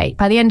me that date.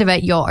 By the end of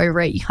it, you're over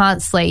it. You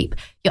can't sleep.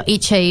 You're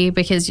itchy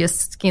because your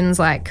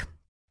skin's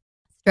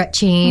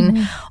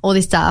stretching, all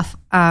this stuff.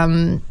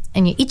 And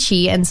you're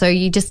itchy. And so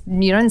you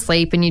don't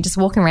sleep and you're just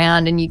walking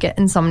around and you get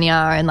insomnia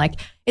and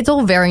it's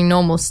all very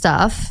normal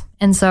stuff.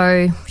 And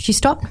so she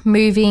stopped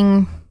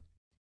moving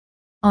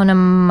on a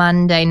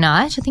Monday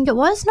night, I think it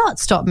was. Not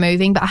stopped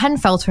moving, but I hadn't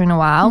felt her in a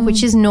while,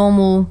 which is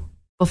normal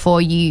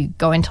before you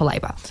go into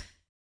labour.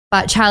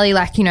 But Charlie,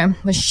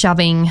 was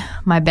shoving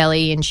my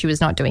belly and she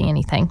was not doing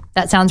anything.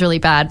 That sounds really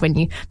bad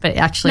but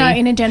actually. No,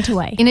 in a gentle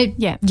way.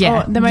 Yeah.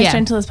 Or the most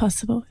gentle as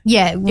possible.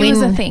 Yeah. It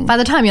was a thing. By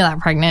the time you're that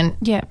pregnant,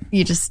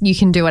 you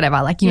can do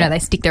whatever. They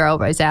stick their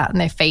elbows out and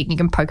their feet and you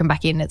can poke them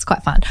back in. It's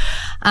quite fun.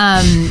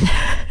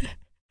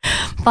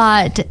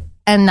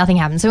 And nothing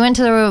happened. So we went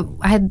to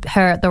I had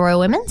her at the Royal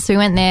Women's. So we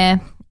went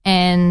there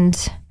and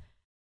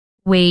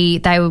they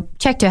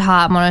checked her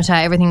heart monitor.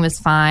 Everything was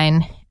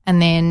fine. And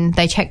then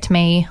they checked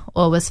me,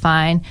 all was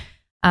fine.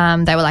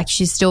 They were like,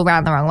 she's still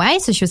round the wrong way.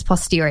 So she was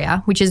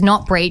posterior, which is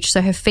not breech.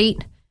 So her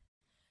feet,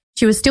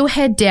 she was still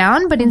head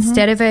down, but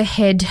instead of her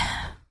head,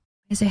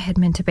 where's her head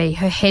meant to be?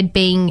 Her head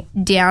being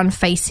down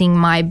facing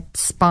my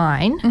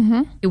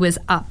spine, it was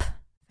up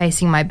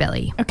facing my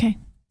belly. Okay.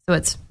 So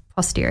it's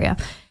posterior.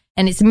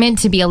 And it's meant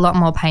to be a lot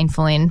more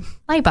painful in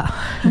labour.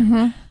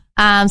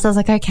 So I was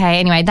like, okay.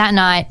 Anyway, that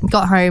night, we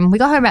got home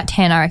about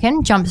 10, I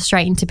reckon, jumped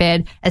straight into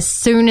bed. As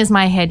soon as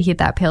my head hit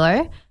that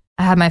pillow,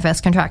 I had my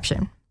first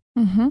contraction.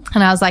 And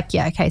I was like,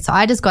 yeah, okay. So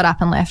I just got up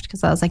and left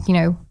because I was like,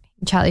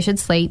 Charlie should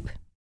sleep.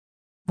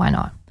 Why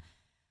not?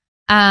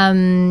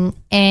 And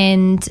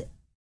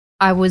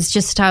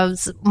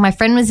my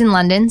friend was in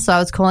London, so I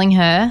was calling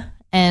her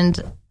and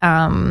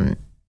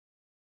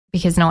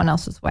because no one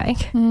else was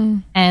awake.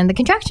 And the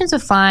contractions were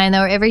fine. They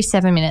were every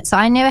 7 minutes. So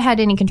I never had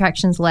any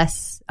contractions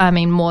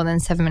more than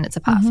 7 minutes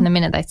apart from the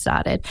minute they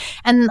started.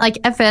 And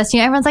at first,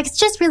 everyone's like, it's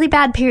just really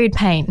bad period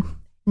pain.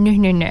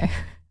 No.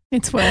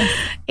 It's worse.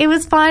 It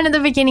was fine at the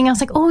beginning. I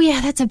was like, oh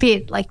yeah, that's a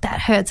bit that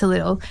hurts a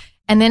little.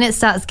 And then it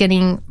starts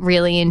getting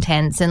really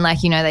intense and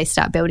they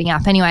start building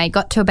up. Anyway, it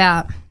got to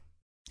about.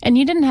 And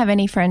you didn't have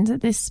any friends at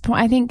this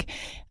point. I think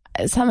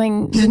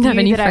something didn't have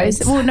any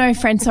friends.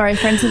 Friends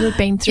that have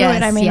been through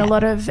it. I mean, a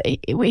lot of,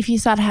 if you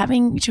start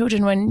having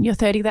children when you're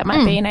 30, that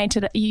might be an age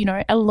that,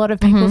 a lot of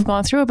people have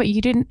gone through it, but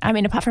you didn't, I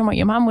mean, apart from what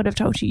your mum would have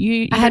told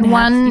you, I had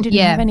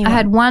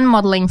one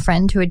modelling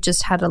friend who had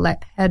just had her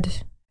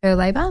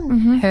labour.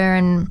 Her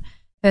and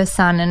her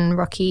son and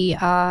Rocky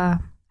are, I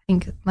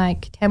think,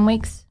 10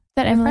 weeks. Is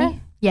that Emily?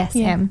 Yes,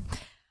 yeah.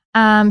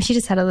 She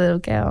just had a little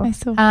girl. I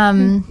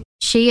saw.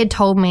 She had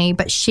told me,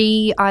 but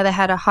she either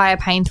had a higher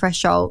pain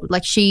threshold,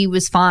 she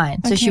was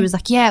fine. So she was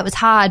like, yeah, it was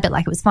hard, but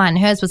it was fine.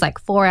 Hers was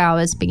 4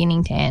 hours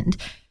beginning to end.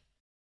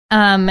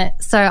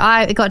 So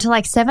it got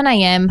to 7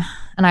 a.m.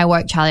 and I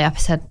woke Charlie up. I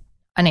said,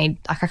 I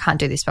can't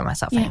do this by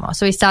myself anymore.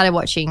 So we started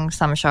watching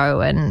some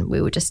show and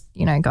we were just,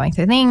 going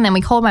through the thing. Then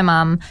we called my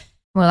mum.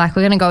 We were like,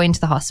 we're going to go into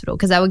the hospital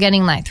because they were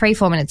getting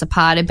 3-4 minutes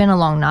apart. It'd been a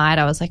long night.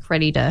 I was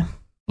ready to,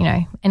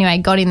 anyway,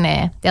 got in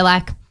there. They're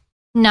like,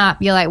 nah,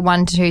 you're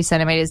 1 to 2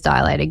 centimeters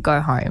dilated,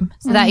 go home.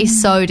 So that is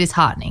so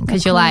disheartening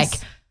because you're like,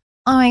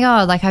 oh my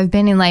God, I've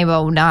been in labour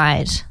all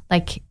night.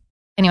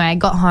 Anyway, I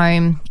got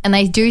home and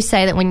they do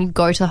say that when you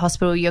go to the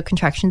hospital, your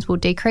contractions will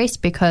decrease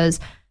because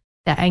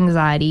the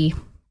anxiety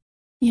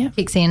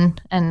kicks in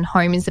and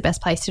home is the best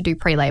place to do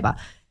pre-labour.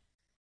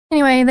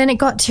 Anyway, then it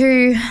got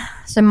to,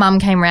 so mum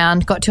came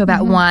round, got to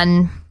about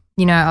 1,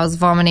 you know, I was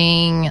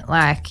vomiting,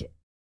 like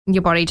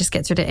your body just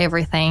gets rid of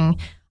everything.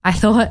 I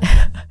thought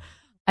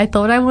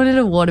I wanted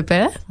a water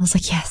birth. I was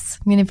like, yes,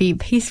 I'm going to be a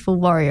peaceful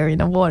warrior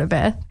in a water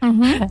birth.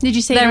 Did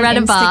you see Then it I on ran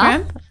a Instagram?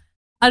 bath.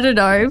 I don't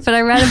know, but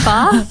I ran a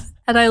bath.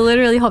 And I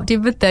literally hopped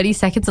in for 30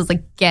 seconds. I was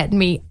like, get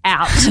me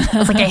out. I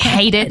was like, I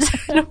hate it.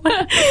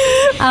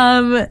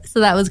 So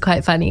that was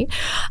quite funny.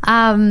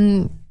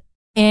 And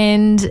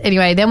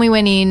anyway, then we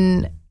went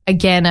in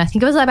again. I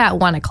think it was about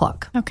 1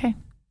 o'clock. Okay.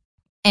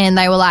 And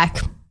they were like,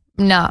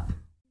 no,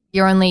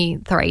 you're only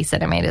 3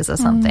 centimeters or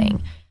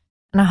something.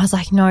 And I was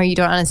like, no, you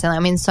don't understand.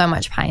 I'm in so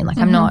much pain. Like,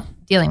 I'm not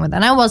dealing with it.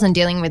 And I wasn't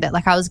dealing with it.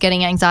 Like, I was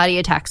getting anxiety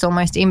attacks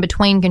almost in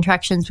between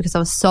contractions because I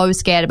was so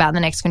scared about the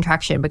next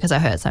contraction because I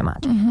hurt so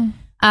much.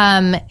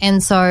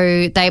 And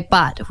so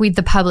but with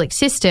the public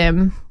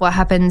system, what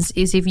happens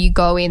is if you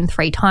go in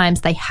 3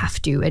 times, they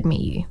have to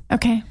admit you.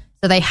 Okay.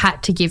 So they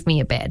had to give me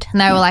a bed.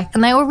 And they were like,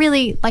 and they were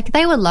really, like,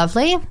 they were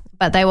lovely,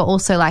 but they were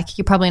also like,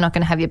 you're probably not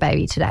going to have your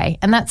baby today.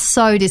 And that's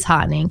so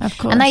disheartening. Of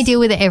course. And they deal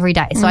with it every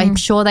day. So I'm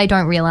sure they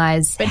don't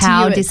realize But to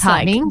how you, it's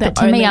disheartening. like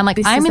But to me, I'm like,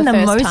 this I'm is in the the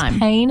first most time.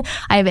 pain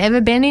I've ever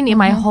been in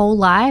my whole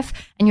life.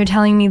 And you're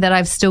telling me that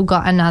I've still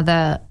got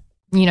another,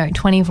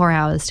 24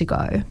 hours to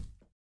go.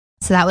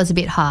 So that was a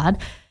bit hard.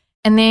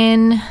 And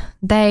then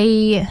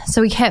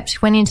so we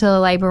went into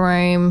the labour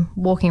room,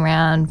 walking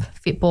around,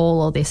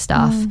 fitball, all this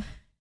stuff.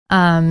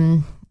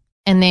 And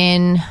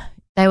then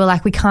they were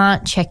like, we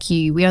can't check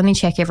you. We only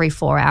check every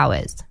 4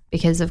 hours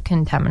because of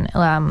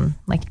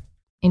like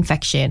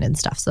infection and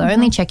stuff. So they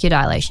only check your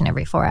dilation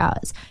every 4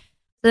 hours.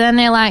 So then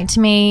they're like to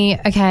me,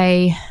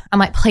 okay, I'm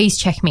like, please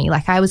check me.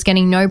 Like, I was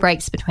getting no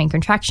breaks between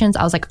contractions.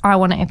 I was like, I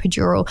want an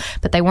epidural,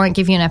 but they won't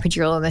give you an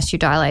epidural unless you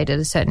dilated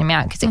a certain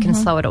amount because it can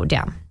slow it all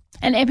down.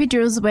 And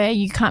epidurals where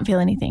you can't feel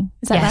anything.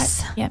 Is that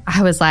Yes. right? Yeah.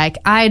 I was like,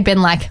 I had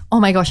been like, oh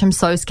my gosh, I'm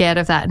so scared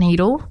of that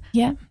needle.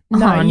 Yeah.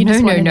 No, you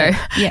just wanted no. it.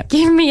 Yeah.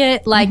 Give me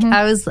it. Like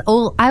I was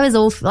all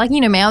like,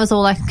 me, I was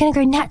all like, I'm going to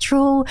go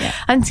natural.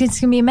 And it's going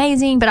to be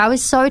amazing. But I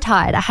was so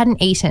tired. I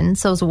hadn't eaten.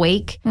 So I was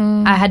weak.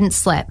 I hadn't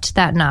slept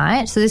that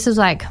night. So this was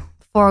like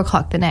 4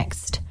 o'clock the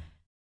next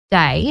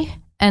day.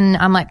 And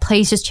I'm like,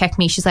 please just check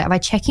me. She's like, if I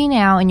check you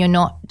now and you're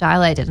not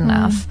dilated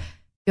enough,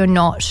 you're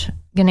not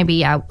going to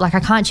be out. Like, I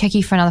can't check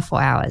you for another 4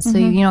 hours. So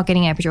you're not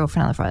getting an epidural for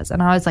another 4 hours.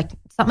 And I was like,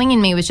 something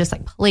in me was just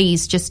like,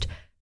 please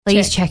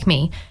check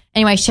me.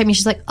 Anyway, she checked me.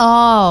 She's like,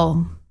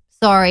 oh,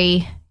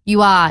 sorry, you're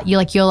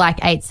like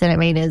 8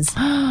 centimeters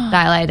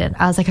dilated.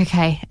 I was like,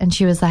 okay. And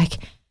she was like,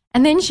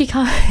 and then she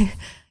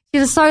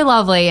was so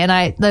lovely.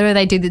 And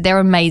they're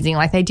amazing.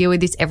 Like, they deal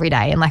with this every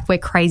day. And like, we're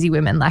crazy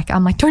women. Like,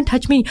 I'm like, don't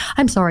touch me.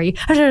 I'm sorry.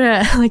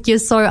 Like, you're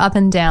so up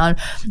and down.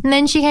 And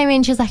then she came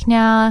in. She's like,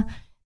 now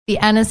the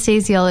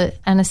anesthesia,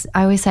 I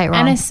always say it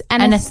wrong.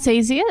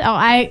 Anesthesia?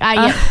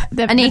 Oh,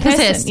 the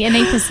anaesthetist. The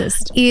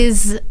anaesthetist.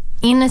 Is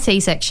in a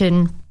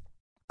C-section,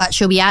 but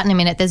she'll be out in a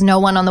minute. There's no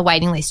one on the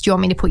waiting list. Do you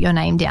want me to put your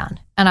name down?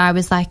 And I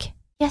was like,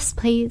 yes,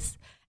 please.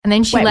 And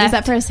then she left. Was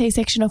that for a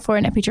C-section or for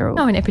an epidural?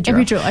 No, an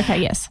epidural. Epidural,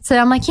 okay, yes. So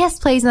I'm like, yes,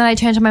 please. And then I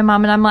turned to my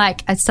mum and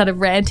I started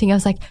ranting. I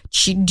was like,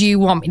 do you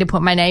want me to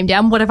put my name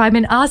down? What have I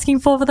been asking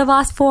for the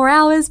last 4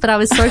 hours? But I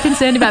was so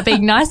concerned about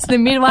being nice to the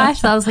midwife.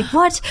 So I was like,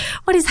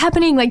 what is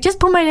happening? Like, just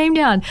put my name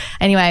down.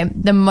 Anyway,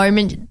 the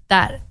moment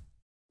that,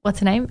 what's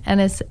her name?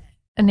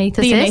 The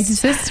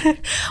anaesthetist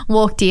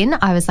walked in,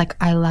 I was like,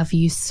 I love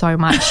you so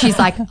much. She's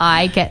like,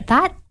 I get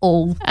that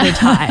all the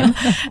time.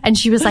 And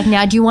she was like,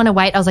 now do you want to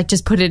wait? I was like,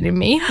 just put it in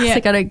me. I was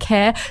like, I don't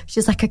care.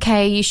 She's like,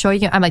 okay, you sure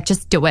you? I'm like,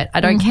 just do it. I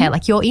don't care.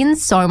 Like, you're in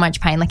so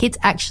much pain. Like, it's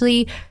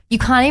actually, you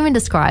can't even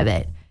describe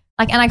it.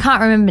 Like, and I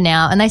can't remember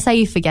now. And they say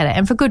you forget it,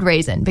 and for good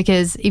reason,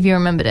 because if you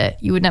remembered it,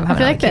 you would never have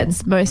another kid.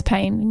 That's most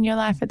pain in your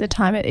life at the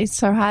time. It's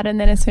so hard, and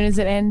then as soon as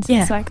it ends,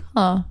 it's like,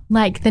 oh.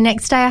 Like, the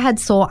next day I had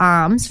sore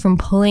arms from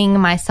pulling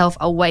myself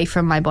away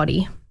from my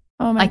body.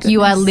 Oh my goodness.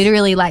 You are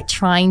literally like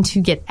trying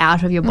to get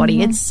out of your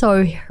body. It's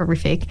so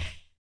horrific.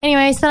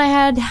 Anyways, then I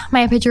had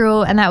my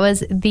epidural, and that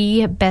was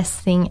the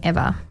best thing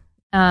ever.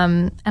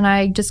 And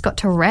I just got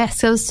to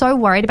rest. I was so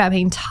worried about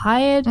being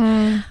tired.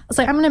 I was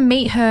like, I'm going to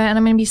meet her and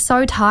I'm going to be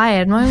so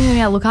tired. I'm not even going to be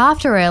able to look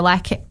after her,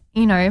 like,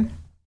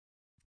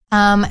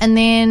 and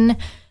then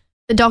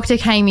the doctor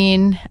came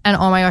in, and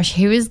oh my gosh,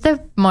 he was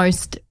the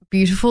most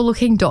beautiful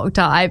looking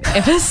doctor I've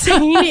ever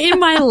seen in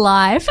my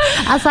life.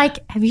 I was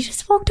like, have you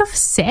just walked off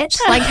set?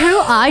 Like, who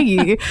are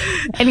you?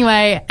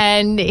 Anyway,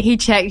 and he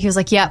checked. He was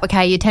like, yep,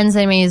 okay, you're 10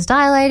 centimeters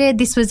dilated.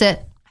 This was I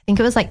think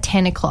it was like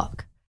 10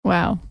 o'clock.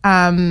 Wow.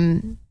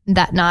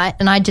 That night,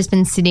 and I'd just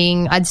been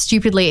sitting. I'd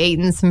stupidly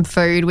eaten some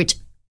food, which,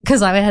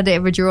 because I had the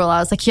epidural, I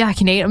was like, yeah, I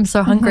can eat. I'm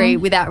so hungry,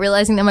 without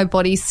realizing that my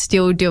body's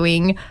still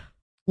doing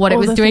what it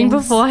was doing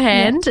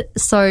beforehand. Yeah.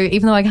 So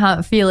even though I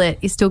can't feel it,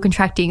 it's still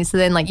contracting. So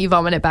then, like, you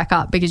vomit it back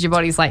up because your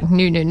body's like,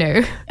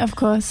 no. Of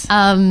course.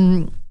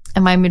 And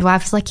my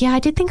midwife was like, yeah, I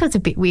did think it was a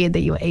bit weird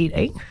that you were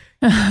eating.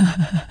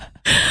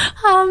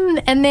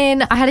 And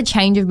then I had a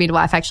change of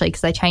midwife, actually,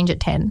 because they change at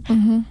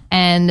 10.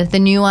 And the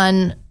new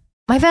one,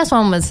 my first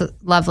one was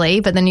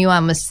lovely, but the new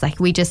one was just like,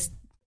 we just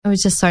it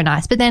was just so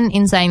nice. But then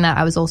in saying that,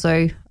 I was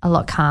also a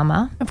lot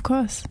calmer. Of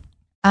course.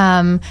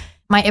 My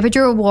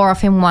epidural wore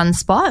off in one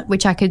spot,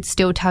 which I could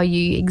still tell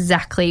you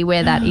exactly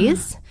where that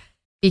is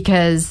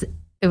because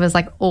it was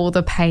like all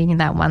the pain in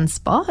that one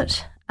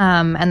spot.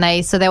 And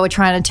they were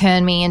trying to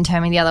turn me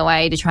the other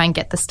way to try and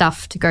get the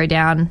stuff to go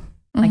down,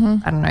 like,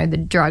 I don't know, the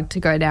drug to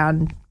go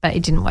down, but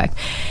it didn't work.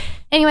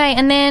 Anyway,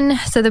 and then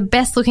so the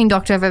best looking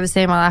doctor I've ever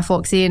seen in my life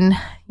walks in,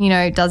 you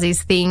know, does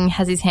his thing,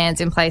 has his hands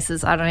in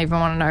places. I don't even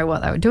want to know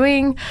what they were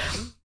doing.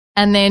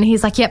 And then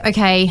he's like, yep,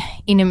 okay,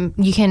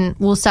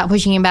 we'll start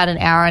pushing in about an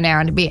hour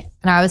and a bit.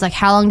 And I was like,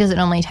 how long does it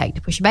normally take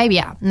to push a baby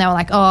out? And they were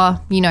like, oh,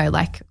 you know,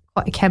 like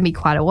it can be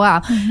quite a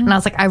while. And I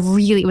was like,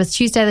 it was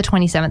Tuesday the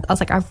 27th. I was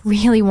like, I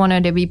really want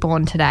her to be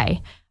born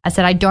today. I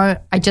said,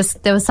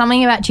 there was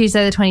something about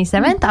Tuesday the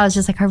 27th. I was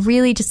just like, I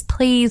really just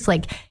please,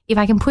 like, if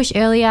I can push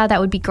earlier, that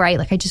would be great.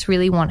 Like, I just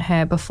really want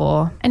her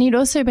before. And you'd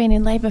also been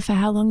in labour for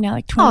how long now?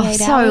 Like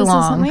 28 hours long.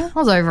 Or something? I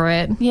was over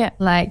it. Yeah.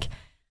 Like,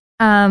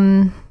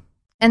 and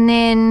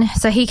then,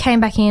 so he came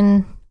back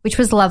in, which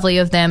was lovely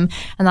of them.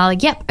 And they're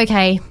like, yep,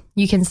 okay,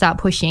 you can start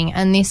pushing.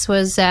 And this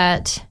was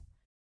at, I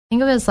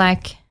think it was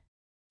like,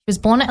 she was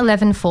born at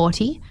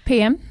 11:40.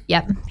 PM?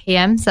 Yep,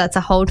 PM. So that's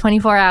a whole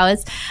 24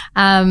 hours.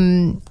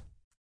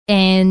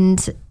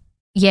 And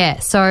yeah,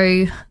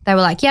 so they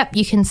were like, yep,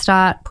 you can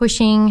start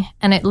pushing.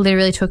 And it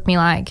literally took me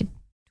like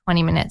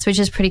 20 minutes, which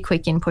is pretty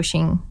quick in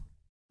pushing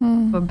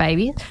for a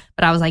baby.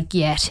 But I was like,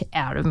 get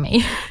out of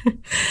me.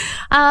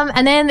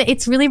 And then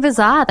it's really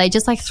bizarre. They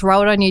just like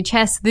throw it on your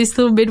chest. This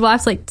little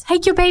midwife's like,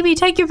 take your baby.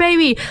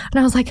 And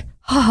I was like,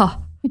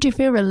 oh. Did you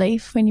feel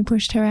relief when you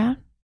pushed her out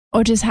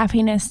or just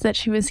happiness that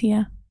she was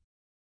here?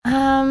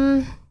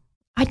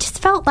 I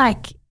just felt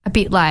like a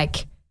bit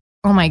like,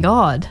 oh my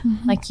God,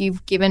 like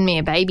you've given me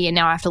a baby and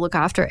now I have to look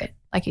after it.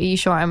 Like, are you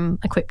sure I'm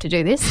equipped to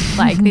do this?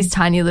 Like this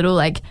tiny little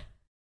like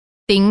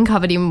thing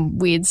covered in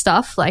weird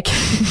stuff. Like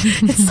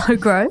it's so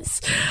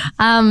gross.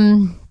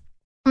 And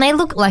they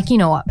look like, you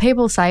know what,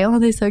 people say, oh,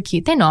 they're so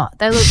cute. They're not.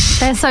 They're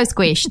so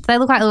squished. They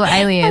look like little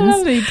aliens. I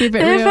love that you keep it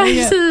Their real.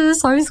 faces are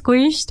so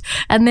squished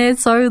and they're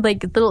so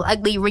like little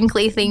ugly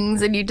wrinkly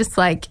things and you're just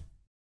like,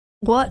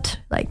 what?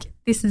 Like,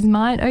 this is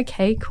mine?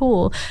 Okay,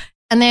 cool.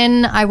 And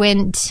then I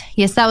went,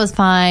 yes, that was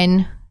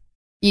fine.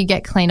 You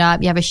get cleaned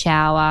up, you have a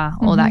shower,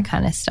 all that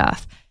kind of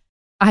stuff.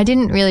 I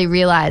didn't really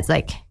realize,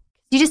 like,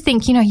 you just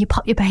think, you know, you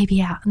pop your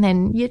baby out and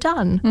then you're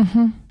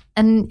done.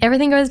 And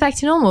everything goes back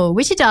to normal,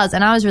 which it does.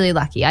 And I was really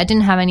lucky. I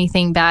didn't have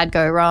anything bad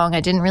go wrong.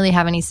 I didn't really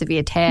have any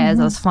severe tears.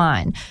 I was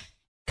fine.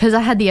 Because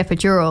I had the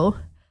epidural,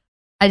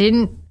 I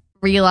didn't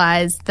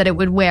realize that it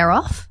would wear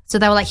off. So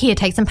they were like, here,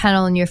 take some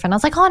Panadol and Nurofen. I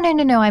was like, oh,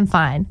 no, I'm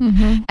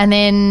fine. And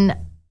then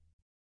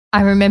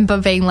I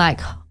remember being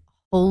like,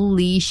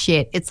 holy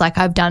shit, it's like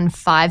I've done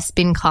 5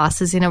 spin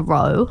classes in a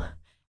row.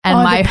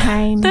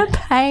 And the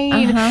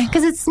pain.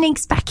 Because it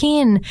sneaks back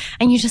in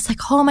and you're just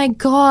like, oh my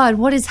God,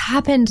 what has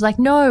happened? Like,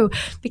 no,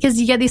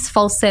 because you get this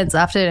false sense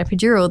after an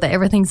epidural that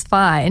everything's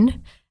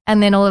fine.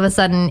 And then all of a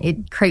sudden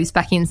it creeps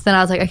back in. So then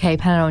I was like, okay,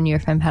 Panadol,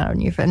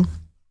 Nurofen.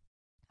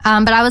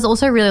 But I was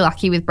also really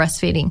lucky with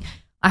breastfeeding.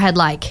 I had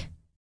like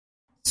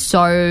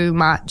so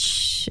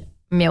much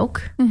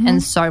milk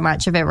and so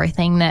much of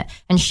everything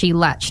and she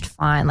latched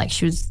fine. Like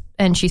she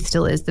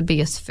still is the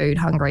biggest food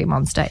hungry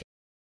monster.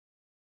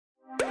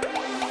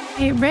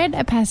 I read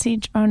a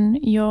passage on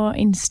your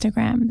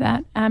Instagram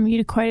that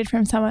you quoted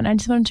from someone. I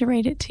just wanted to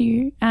read it to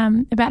you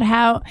about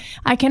how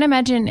I can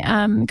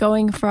imagine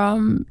going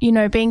from, you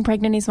know, being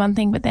pregnant is one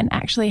thing, but then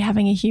actually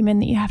having a human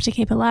that you have to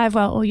keep alive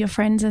while all your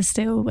friends are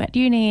still at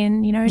uni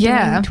and, you know,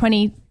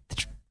 doing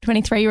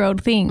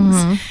 23-year-old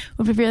things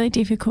would be really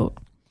difficult.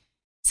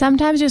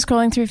 Sometimes you're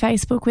scrolling through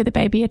Facebook with a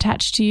baby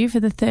attached to you for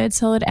the third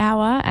solid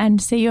hour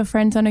and see your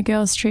friends on a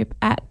girls' trip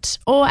at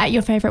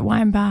your favourite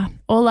wine bar,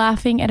 or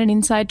laughing at an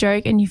inside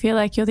joke and you feel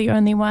like you're the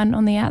only one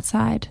on the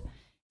outside.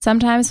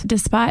 Sometimes,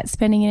 despite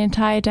spending an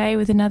entire day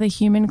with another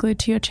human glued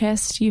to your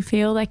chest, you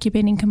feel like you've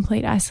been in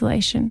complete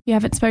isolation. You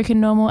haven't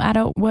spoken normal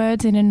adult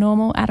words in a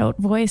normal adult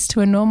voice to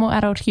a normal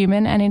adult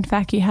human, and in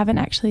fact, you haven't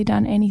actually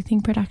done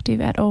anything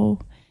productive at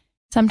all.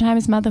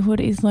 Sometimes motherhood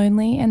is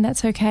lonely, and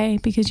that's okay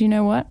because you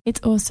know what? It's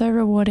also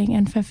rewarding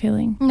and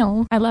fulfilling.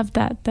 No. I love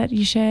that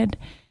you shared.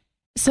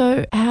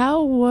 So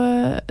how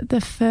were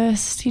the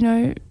first,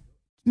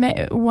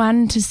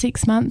 1 to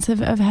 6 months of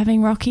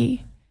having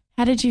Rocky?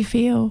 How did you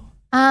feel?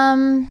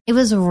 It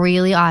was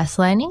really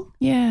isolating.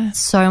 Yeah.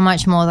 So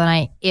much more than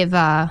I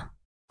ever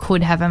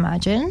could have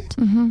imagined,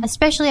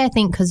 especially I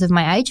think because of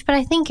my age, but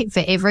I think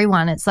for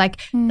everyone it's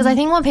like, because I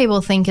think what people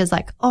think is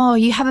like, oh,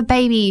 you have a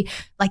baby,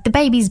 like the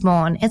baby's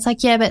born. It's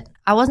like, yeah, but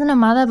I wasn't a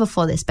mother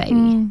before this baby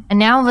and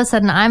now all of a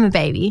sudden I'm a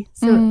baby.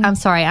 So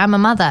I'm a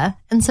mother.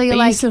 And so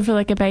you're you still feel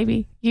like a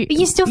baby.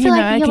 You still feel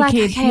like you're like,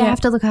 kid, okay, I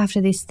have to look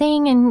after this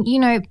thing. And, you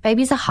know,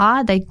 babies are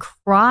hard. They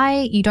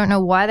cry. You don't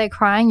know why they're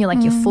crying. You're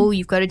like, you're full.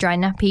 You've got a dry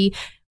nappy.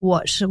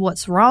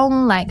 What's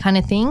wrong? Like kind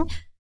of thing.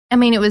 I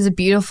mean, it was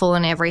beautiful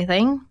and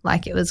everything.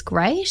 Like, it was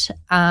great.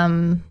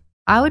 I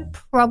would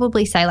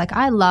probably say, like,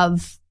 I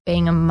love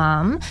being a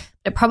mum.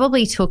 It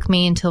probably took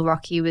me until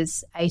Rocky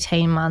was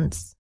 18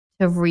 months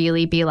to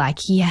really be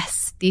like,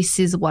 yes, this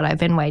is what I've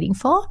been waiting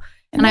for.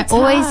 And I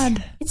always,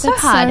 hard. it's That's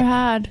so hard. so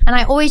hard. And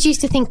I always used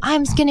to think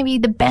I'm going to be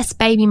the best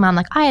baby mum.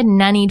 Like I had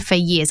nannied for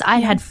years. I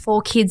had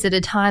 4 kids at a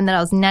time that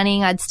I was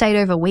nannying. I'd stayed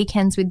over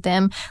weekends with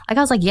them. Like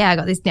I was like, yeah, I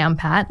got this down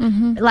pat.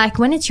 Like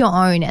when it's your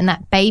own and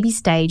that baby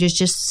stage is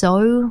just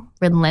so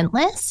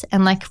relentless.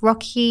 And like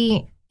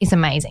Rocky is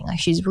amazing. Like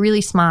she's really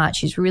smart.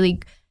 She's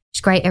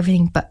great,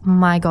 everything. But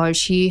my God,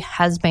 she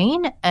has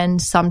been and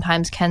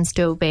sometimes can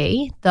still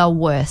be the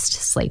worst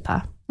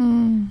sleeper.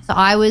 So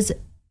I was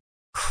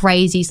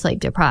crazy sleep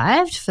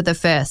deprived for the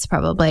first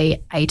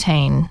probably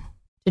 18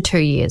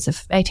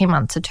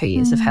 months to 2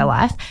 years of her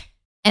life.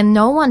 And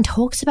no one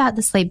talks about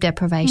the sleep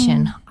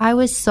deprivation. I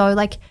was so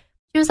like,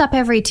 she was up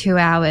every 2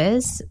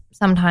 hours,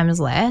 sometimes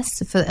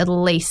less, for at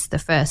least the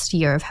first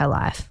year of her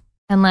life.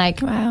 And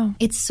like, wow,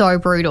 it's so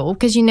brutal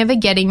because you're never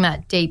getting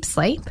that deep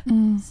sleep.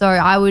 So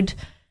I would...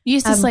 You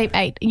used to sleep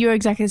 8. You were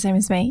exactly the same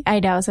as me.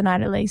 8 hours a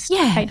night at least.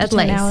 Yeah, 8 to at 10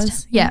 least.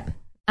 hours. Yeah.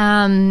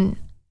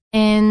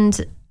 And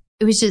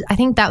it was just, I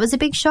think that was a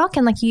big shock.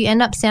 And like you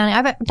end up sounding,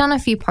 I've done a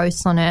few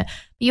posts on it, but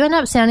you end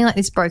up sounding like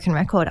this broken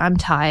record. I'm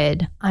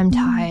tired.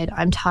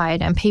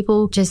 And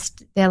people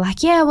just, they're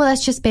like, yeah, well,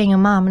 that's just being a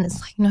mum. And it's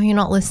like, no, you're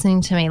not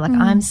listening to me. Like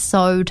I'm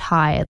so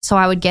tired. So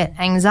I would get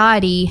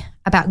anxiety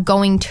about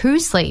going to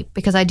sleep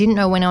because I didn't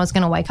know when I was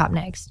going to wake up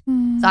next.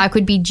 So I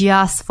could be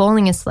just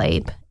falling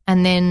asleep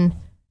and then,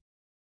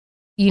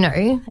 you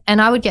know,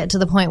 and I would get to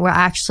the point where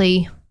I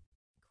actually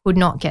would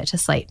not get to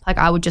sleep. Like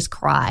I would just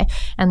cry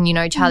and, you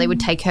know, Charlie would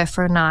take her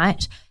for a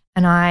night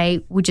and I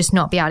would just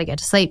not be able to get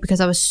to sleep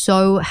because I was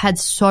had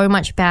so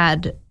much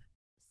bad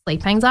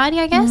sleep anxiety,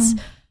 I guess,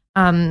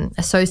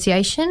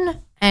 association.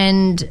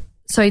 And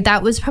so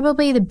that was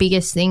probably the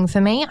biggest thing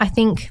for me. I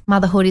think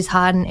motherhood is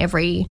hard in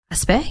every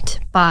aspect,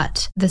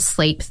 but the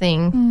sleep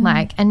thing,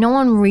 like, and no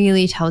one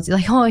really tells you,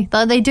 like,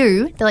 oh, they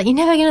do. They're like, you're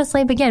never going to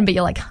sleep again. But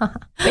you're like, huh.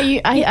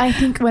 But I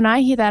think when I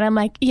hear that, I'm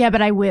like, yeah,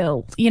 but I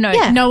will. You know,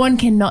 no one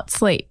can not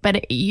sleep,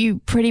 but you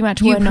pretty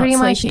much were not sleeping. You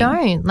pretty much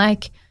don't.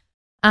 Like,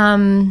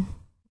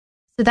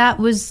 so that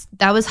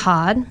was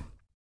hard.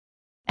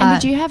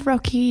 And did you have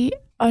Rocky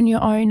on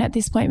your own at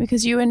this point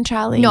because you and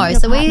Charlie? No,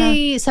 so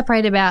we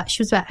separated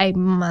she was about 8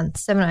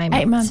 months, 7 or 8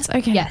 months. 8 months,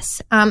 okay.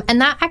 Yes.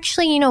 And that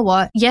actually, you know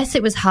what? Yes,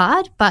 it was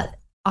hard, but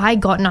I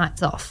got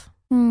nights off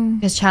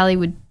because Charlie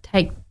would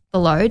take the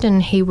load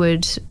and he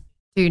would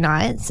do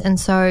nights. And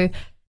so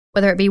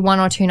whether it be 1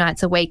 or 2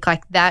 nights a week,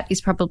 like that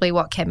is probably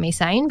what kept me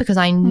sane because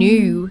I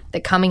knew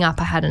that coming up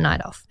I had a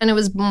night off. And it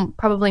was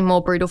probably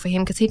more brutal for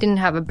him because he didn't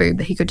have a boob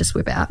that he could just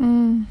whip out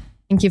and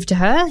give to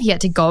her. He had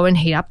to go and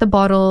heat up the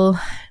bottle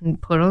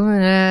and put on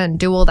it and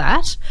do all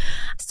that.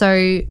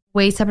 So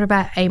we separated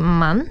about 8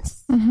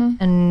 months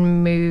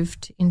and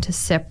moved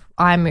into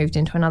I moved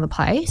into another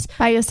place.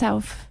 By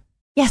yourself?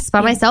 Yes, by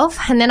myself.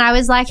 And then I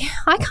was like,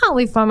 I can't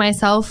live by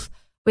myself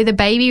with a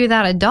baby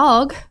without a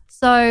dog.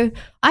 So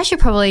I should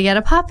probably get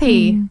a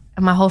puppy. And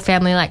my whole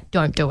family like,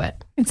 don't do it.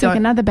 It's like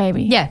another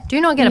baby. Yeah, do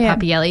not get a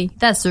puppy, Ellie.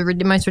 That's the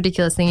most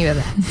ridiculous thing you've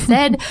ever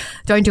said.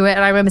 Don't do it.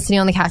 And I remember sitting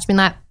on the couch being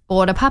like,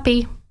 bought a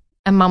puppy.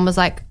 And Mum was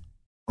like,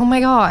 oh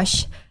my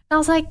gosh. And I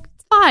was like,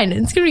 it's fine.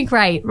 It's going to be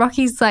great.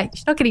 Rocky's like,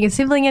 she's not getting a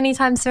sibling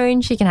anytime soon.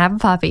 She can have a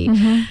puppy.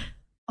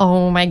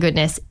 Oh my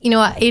goodness. You know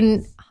what?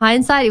 In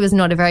hindsight, it was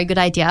not a very good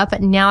idea.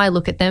 But now I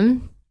look at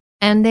them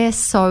and they're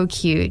so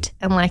cute.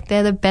 And like,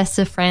 they're the best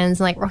of friends.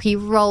 And like Rocky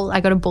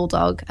I got a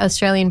bulldog,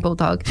 Australian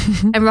bulldog.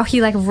 And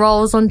Rocky like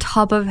rolls on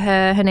top of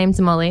her. Her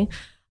name's Molly.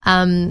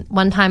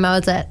 One time I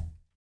was at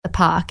the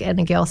park and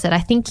a girl said, I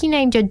think you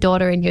named your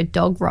daughter and your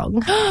dog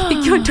wrong. I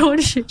think your daughter,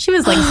 she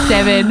was like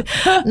 7.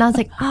 And I was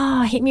like,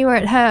 oh, hit me where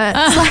it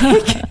hurts.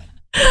 Like,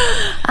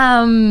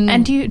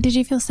 and did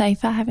you feel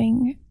safer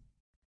having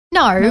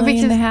Molly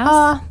because in the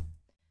house?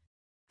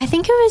 I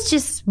think it was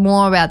just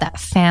more about that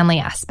family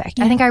aspect.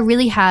 I think I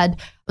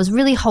was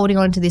really holding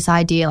on to this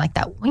idea like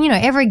that, you know,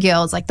 every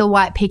girl's like the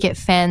white picket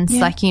fence,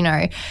 like, you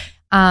know,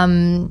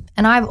 and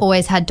I've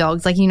always had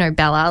dogs, like, you know,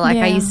 Bella, like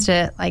I used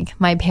to, like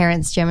my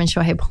parents' German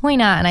Shorthair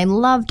Pointer, and I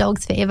love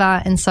dogs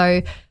forever. And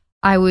so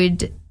I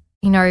would,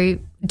 you know,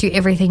 do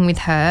everything with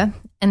her.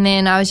 And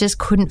then I just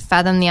couldn't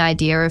fathom the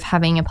idea of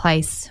having a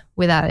place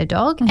without a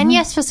dog. And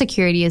yes, for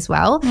security as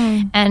well.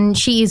 And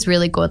she is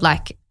really good.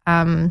 Like,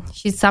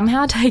 she's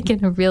somehow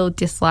taken a real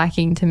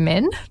disliking to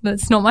men.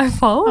 That's not my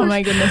fault. Oh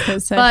my goodness,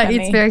 that's so but funny.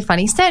 It's very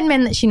funny. Certain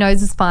men that she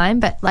knows is fine,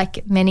 but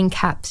like men in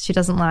caps she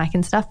doesn't like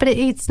and stuff. But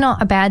it's not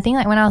a bad thing.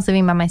 Like when I was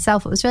living by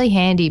myself, it was really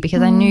handy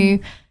because I knew,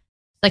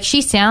 like,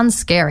 she sounds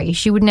scary.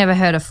 She would never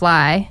hurt a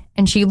fly,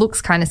 and she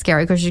looks kind of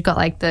scary because she's got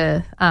like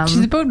the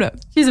she's a bulldog.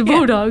 She's a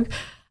bulldog.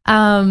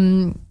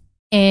 And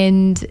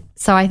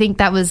so I think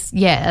that was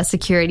a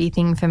security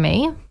thing for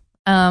me.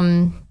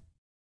 And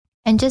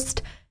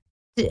just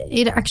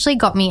it actually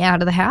got me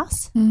out of the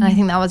house. And I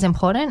think that was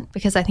important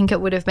because I think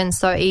it would have been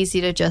so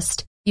easy to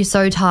just, you're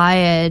so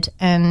tired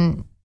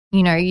and,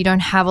 you know, you don't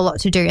have a lot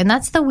to do. And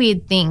that's the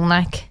weird thing,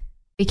 like,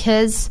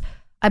 because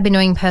I've been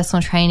doing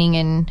personal training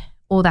and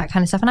all that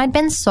kind of stuff. And I'd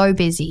been so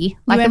busy.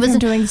 Like it was from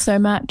doing so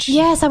much.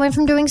 Yes, I went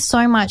from doing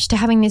so much to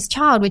having this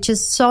child, which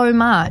is so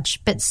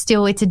much, but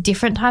still it's a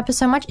different type of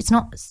so much. It's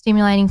not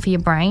stimulating for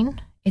your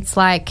brain. It's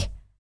like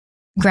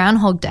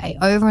Groundhog Day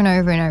over and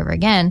over and over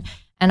again.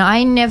 And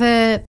I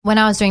never, when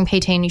I was doing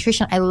PT and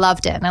nutrition, I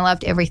loved it and I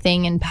loved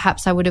everything. And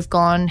perhaps I would have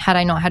gone, had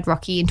I not had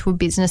Rocky, into a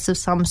business of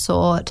some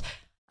sort.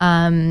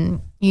 You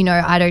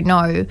know, I don't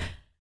know.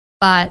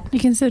 But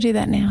you can still do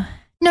that now.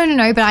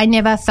 No. But I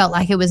never felt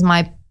like it was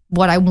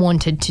what I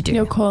wanted to do.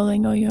 Your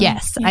calling or your...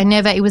 Yes. Yeah.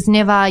 It was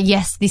never,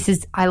 yes,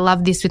 I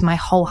love this with my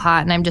whole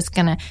heart and this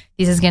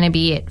is going to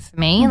be it for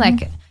me.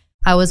 Like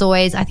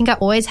I think I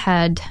always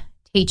had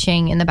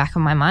teaching in the back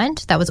of my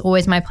mind. That was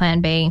always my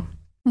plan B,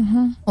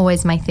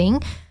 always my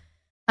thing.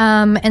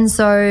 And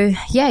so,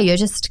 yeah, you're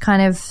just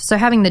kind of, so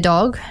having the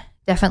dog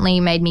definitely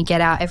made me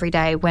get out every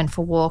day, went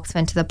for walks,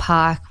 went to the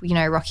park. You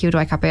know, Rocky would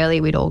wake up early.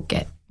 We'd all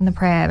get in the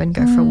pram and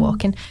go for a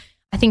walk. And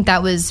I think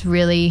that was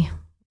really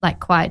like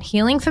quite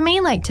healing for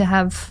me, like to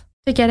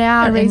get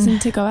out. A reason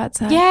to go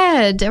outside.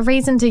 Yeah, a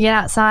reason to get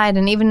outside.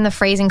 And even in the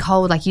freezing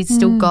cold, like you'd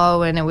still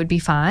go and it would be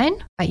fine.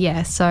 But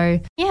yeah, so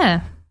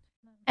yeah.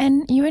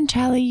 And you and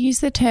Charlie use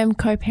the term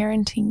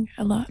co-parenting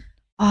a lot.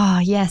 Oh,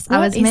 yes. What I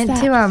was meant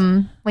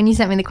to, when you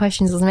sent me the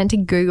questions, I was meant to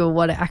Google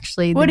what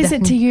is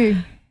it to you?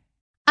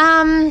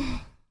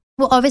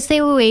 Well,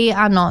 obviously we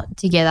are not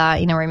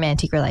together in a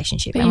romantic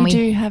relationship. But and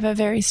you do have a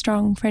very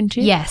strong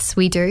friendship. Yes,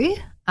 we do.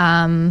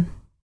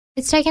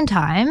 It's taken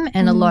time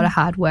and a lot of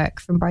hard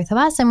work from both of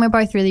us, and we're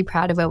both really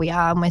proud of where we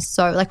are, and we're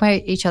so, like,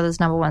 we're each other's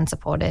number one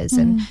supporters.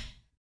 And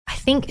I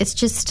think it's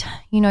just,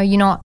 you know,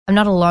 I'm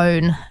not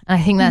alone. And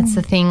I think that's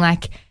the thing.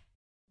 Like,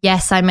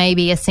 yes, I may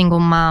be a single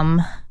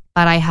mum,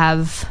 but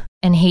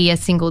and he a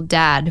single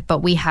dad, but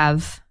we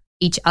have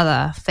each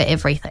other for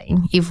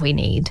everything if we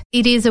need.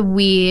 It is a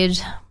weird,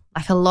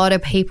 like, a lot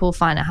of people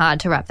find it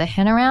hard to wrap their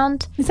head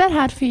around. Is that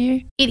hard for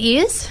you? It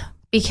is,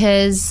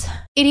 because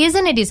it is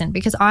and it isn't,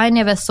 because I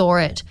never saw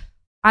it.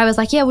 I was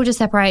like, yeah, we'll just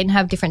separate and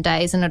have different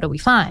days and it'll be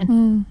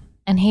fine.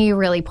 And he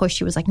really pushed.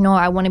 He was like, no,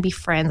 I want to be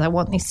friends. I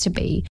want this to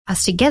be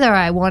us together.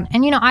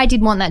 And, you know, I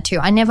did want that too.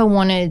 I never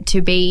wanted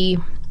to be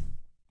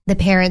the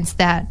parents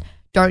that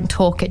don't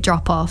talk at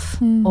drop off.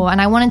 And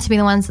I wanted to be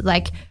the ones that,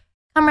 like,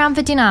 come around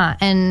for dinner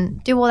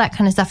and do all that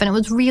kind of stuff. And it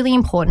was really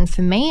important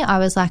for me. I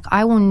was like,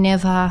 I will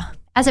never,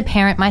 as a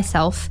parent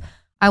myself,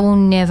 I will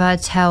never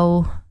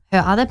tell her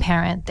other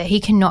parent that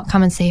he cannot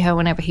come and see her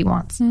whenever he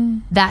wants.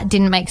 That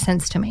didn't make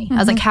sense to me. I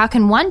was like, how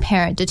can one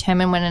parent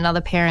determine when another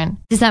parent,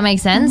 does that make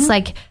sense?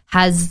 Like,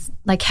 how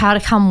to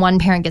come one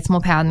parent gets more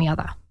power than the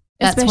other?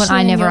 That's Especially what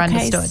I never your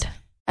understood. Case,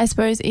 I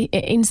suppose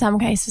in some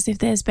cases, if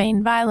there's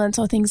been violence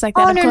or things like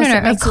that,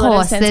 it makes a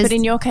lot of sense. But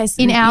in your case,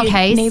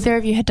 case, neither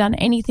of you had done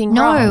anything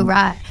wrong. No,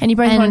 right. And you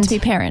both wanted to be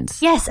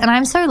parents. Yes, and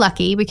I'm so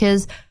lucky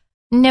because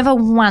never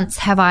once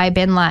have I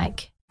been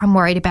like, I'm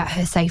worried about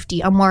her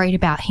safety. I'm worried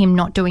about him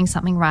not doing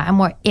something right.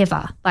 I'm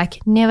ever,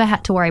 like, never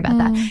had to worry about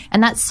that.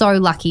 And that's so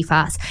lucky for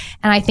us.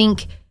 And I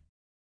think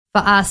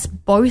for us,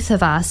 both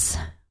of us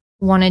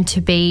wanted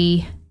to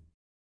be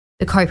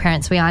the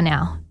co-parents we are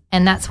now.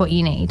 And that's what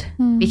you need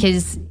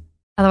because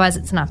otherwise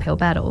it's an uphill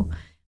battle.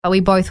 But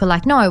we both were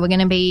like, no, we're going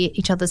to be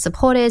each other's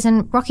supporters.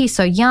 And Rocky's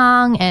so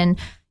young and,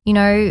 you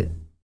know,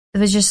 there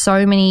was just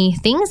so many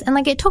things. And,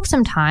 like, it took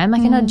some time,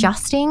 like, in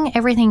adjusting,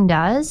 everything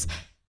does.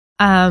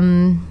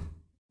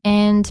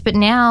 But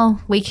now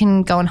we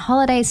can go on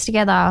holidays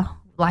together.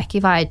 Like,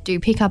 if I do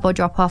pick up or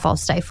drop off, I'll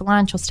stay for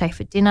lunch or stay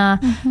for dinner.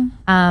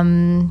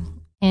 And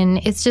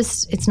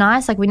it's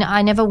nice. Like,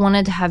 I never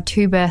wanted to have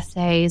 2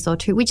 birthdays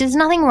which is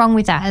nothing wrong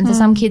with that. And for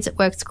some kids it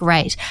works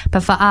great.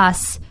 But for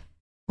us,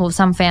 well,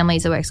 some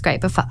families it works great.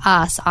 But for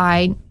us,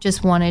 I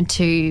just wanted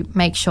to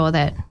make sure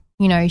that,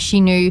 you know, she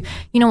knew,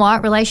 you know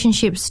what,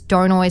 relationships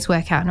don't always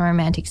work out in a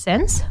romantic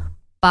sense,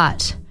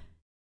 but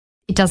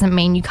it doesn't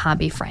mean you can't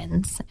be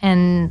friends.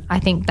 And I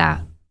think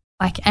that,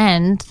 like,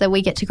 and that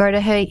we get to go to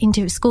her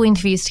school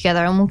interviews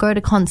together and we'll go to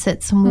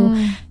concerts and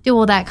we'll do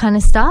all that kind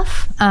of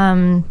stuff.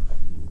 So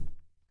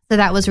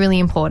that was really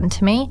important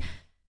to me.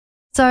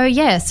 So,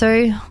 yeah,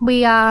 so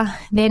we are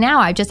there now.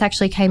 I just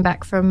actually came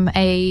back from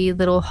a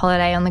little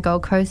holiday on the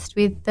Gold Coast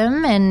with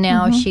them, and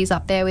now she's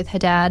up there with her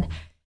dad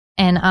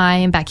and I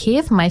am back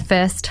here for my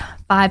first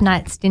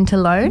 5-night stint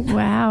alone.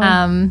 Wow.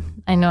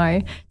 I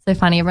know. So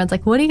funny. Everyone's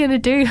like, what are you going to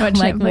do? Watch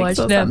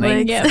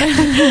Netflix.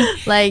 Yeah.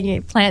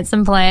 Like, plant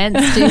some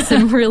plants, do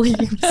some really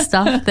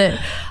stuff that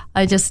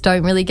I just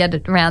don't really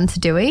get around to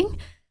doing.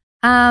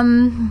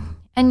 And,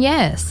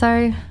 yeah,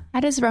 so... How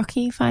does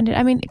Rocky find it?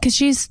 I mean, because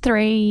she's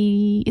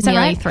 3. Is that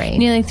Nearly right? 3.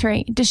 Nearly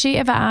 3. Does she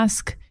ever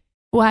ask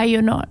why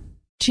you're not?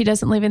 She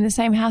doesn't live in the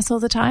same house all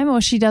the time,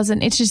 or she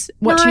doesn't? It's just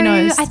what she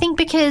knows. I think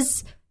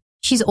because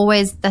she's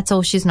always, that's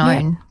all she's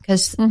known,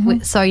 because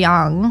we're so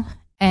young,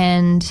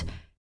 and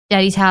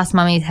daddy's house,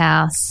 mummy's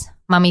house,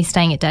 mummy's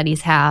staying at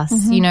daddy's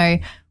house, you know,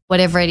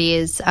 whatever it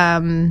is.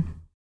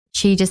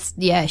 She just,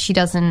 she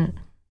doesn't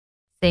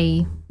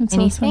see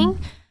anything.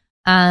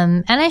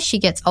 Awesome. And as she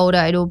gets older,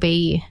 it'll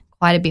be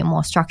quite a bit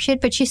more structured,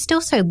 but she's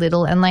still so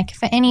little. And, like,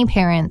 for any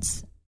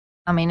parents,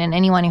 I mean, and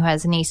anyone who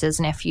has nieces,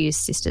 nephews,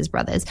 sisters,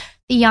 brothers,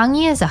 the young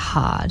years are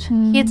hard.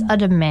 Kids are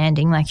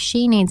demanding. Like,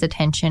 she needs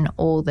attention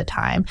all the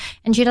time,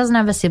 and she doesn't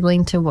have a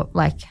sibling to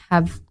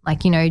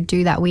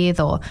do that with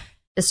or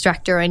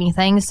distract her or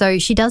anything. So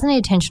she does need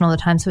attention all the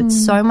time. So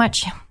it's so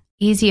much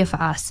easier for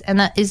us. And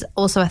that is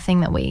also a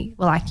thing that we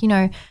were like,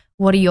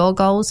 what are your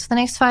goals for the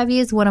next 5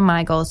 years? What are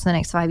my goals for the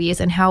next 5 years?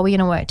 And how are we going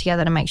to work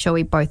together to make sure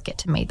we both get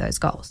to meet those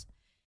goals?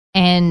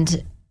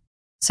 And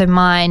so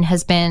mine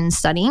has been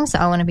studying. So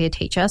I want to be a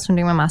teacher. So I'm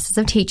doing my Masters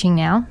of Teaching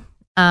now.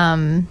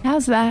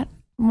 How's that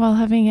while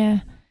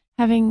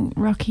having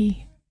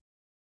Rocky?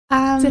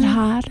 Is it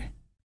hard?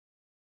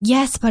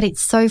 Yes, but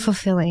it's so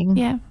fulfilling.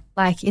 Yeah.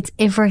 Like, it's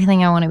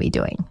everything I want to be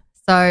doing.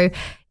 So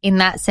in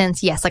that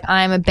sense, yes, like,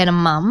 I'm a better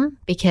mum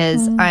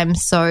because I'm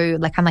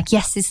like,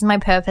 yes, this is my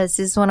purpose.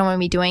 This is what I want to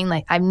be doing.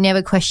 Like, I'm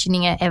never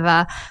questioning it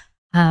ever.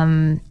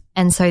 And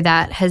so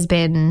that has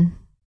been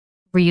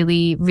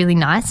really, really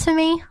nice for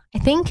me, I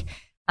think.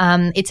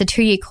 It's a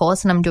 2-year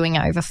course and I'm doing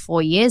it over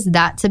 4 years.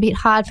 That's a bit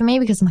hard for me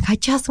because I'm like, I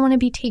just want to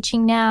be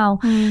teaching now.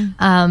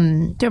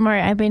 Don't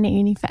worry, I've been at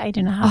uni for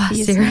 8.5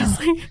 years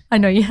seriously? now. I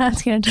know you have.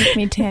 It's going to take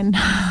me 10.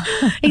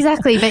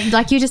 Exactly. But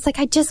like, you're just like,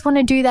 I just want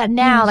to do that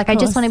now. Yeah, like, I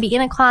just want to be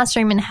in a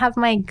classroom and have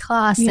my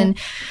class. Yeah.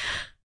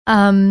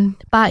 And,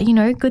 but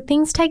good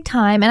things take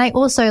time. And I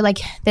also, like,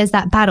 there's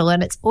that battle,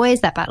 and it's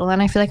always that battle.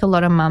 And I feel like a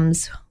lot of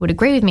mums would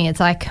agree with me. It's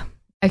like,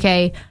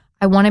 okay,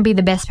 I want to be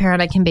the best parent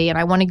I can be, and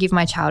I want to give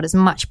my child as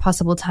much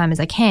possible time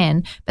as I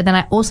can, but then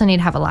I also need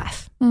to have a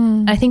life.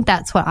 And I think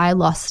that's what I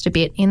lost a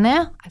bit in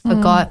there. I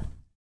forgot,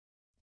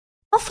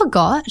 not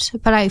forgot,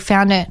 but I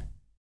found it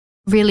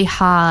really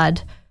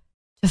hard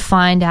to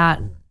find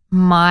out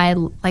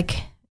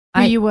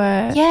Who you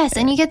were. Yes,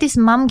 and you get this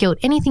mum guilt.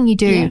 Anything you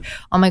do,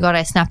 oh my God,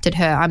 I snapped at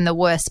her. I'm the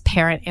worst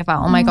parent ever.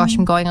 Oh my gosh,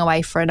 I'm going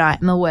away for a night.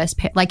 I'm the worst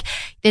parent. Like,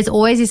 there's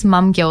always this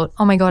mum guilt.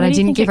 Oh my God, I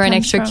didn't give her an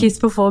extra kiss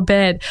before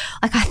bed.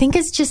 Like, I think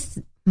it's just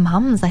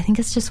mums. I think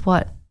it's just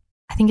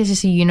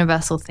a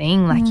universal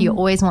thing. Like, you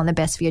always want the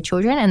best for your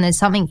children, and there's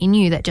something in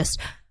you that just,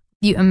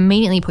 you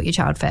immediately put your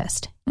child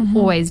first.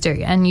 Always do.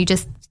 And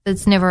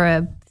it's never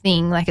a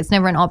thing. Like, it's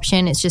never an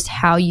option. It's just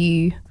how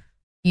you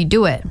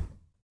do it.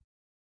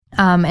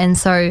 And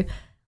so,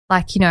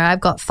 like, I've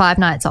got 5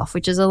 nights off,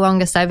 which is the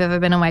longest I've ever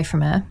been away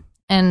from her.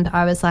 And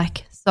I was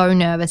like so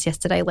nervous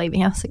yesterday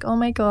leaving. I was like, oh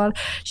my God,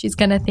 she's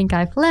going to think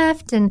I've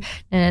left and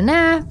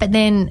But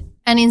then,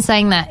 and in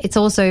saying that, it's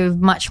also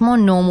much more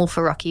normal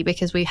for Rocky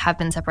because we have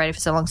been separated for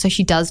so long. So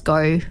she does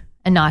go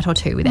a night or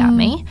 2 without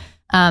me.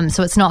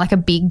 So it's not like a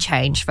big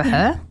change for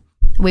her.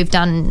 We've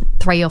done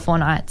 3 or 4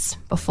 nights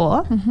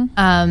before.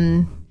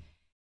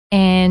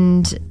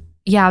 And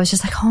yeah, I was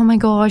just like, oh my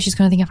God, she's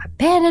going to think I've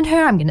abandoned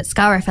her. I'm going to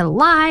scar her for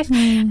life.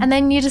 And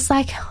then you're just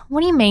like,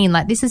 what do you mean?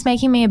 Like, this is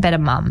making me a better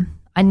mum.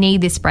 I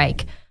need this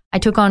break. I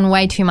took on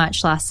way too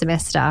much last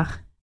semester,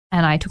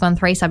 and I took on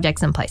 3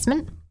 subjects in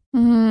placement.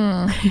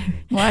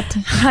 What?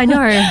 I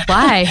know.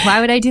 Why?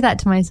 Why would I do that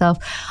to myself?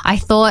 I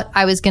thought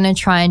I was going to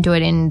try and do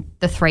it in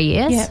the 3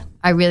 years. Yeah.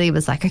 I really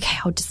was like, okay,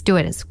 I'll just do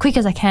it as quick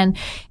as I can.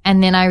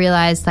 And then I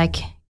realized, like,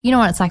 you know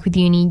what it's like with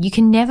uni, you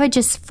can never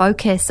just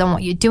focus on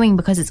what you're doing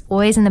because it's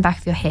always in the back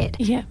of your head.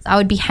 Yeah. So I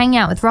would be hanging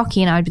out with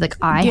Rocky and I would be like,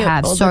 I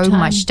have so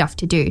much stuff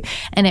to do.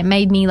 And it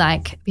made me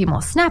like a bit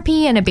more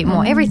snappy and a bit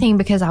more everything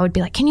because I would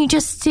be like, can you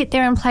just sit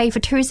there and play for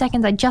 2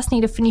 seconds? I just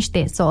need to finish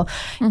this or,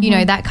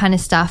 that kind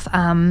of stuff.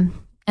 And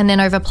then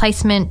over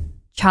placement,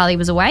 Charlie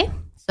was away.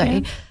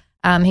 So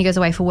he goes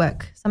away for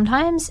work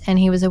sometimes and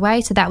he was away.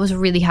 So that was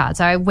really hard.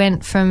 So I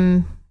went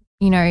from,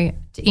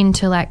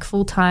 into like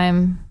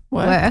full-time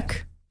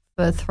work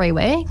for 3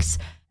 weeks,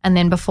 and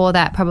then before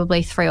that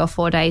probably 3 or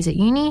 4 days at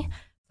uni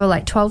for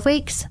like 12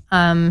 weeks.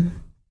 And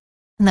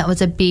that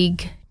was a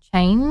big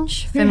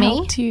change for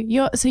me.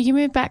 So you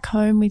moved back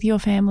home with your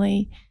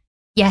family?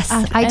 Yes,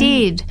 I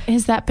did.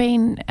 Has that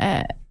been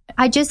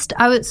I've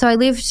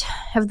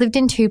lived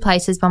in 2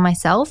 places by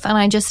myself, and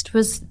I just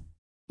was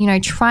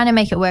trying to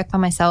make it work by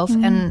myself.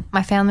 And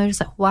my family was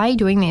like, why are you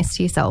doing this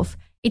to yourself?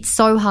 It's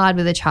so hard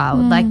with a child.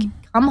 Like,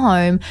 come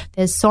home,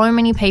 there's so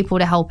many people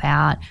to help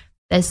out.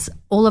 There's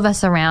all of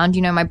us around,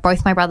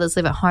 both my brothers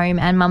live at home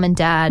and mum and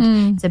dad.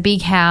 It's a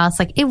big house.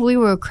 Like, if we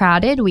were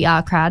crowded, we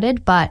are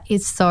crowded, but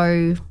it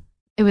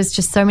was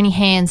just so many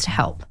hands to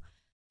help.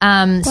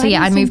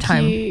 I moved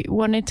home. You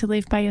wanted to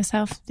live by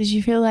yourself? Did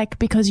you feel like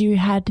because you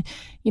had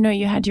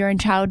your own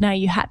child now,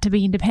 you had to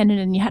be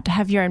independent and you had to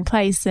have your own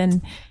place?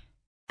 And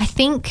I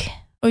think,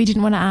 or you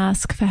didn't want to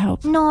ask for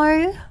help?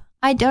 No,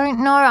 I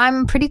don't know.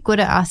 I'm pretty good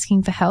at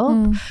asking for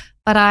help,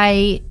 but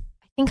I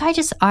think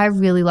I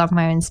really love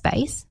my own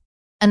space.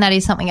 And that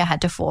is something I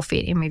had to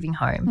forfeit in moving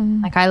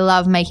home. Like, I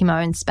love making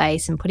my own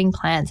space and putting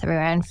plants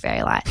everywhere and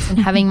fairy lights and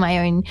having my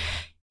own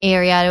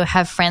area to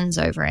have friends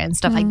over and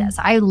stuff like that.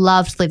 So I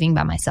loved living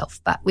by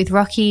myself. But with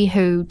Rocky,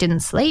 who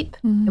didn't sleep,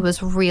 it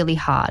was really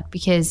hard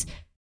because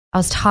I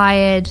was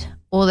tired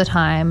all the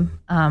time.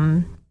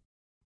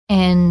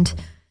 And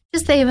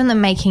just even the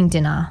making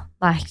dinner,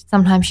 like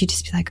sometimes she'd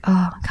just be like,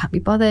 oh, I can't be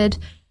bothered.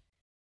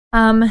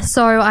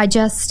 So I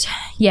just,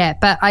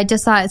 but I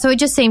decided, so it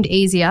just seemed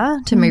easier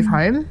to move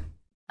home.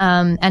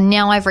 And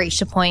now I've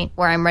reached a point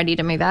where I'm ready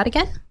to move out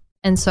again.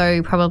 And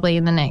so probably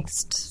in the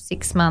next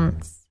 6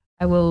 months,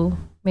 I will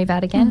move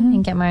out again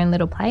and get my own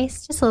little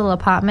place, just a little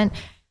apartment.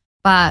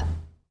 But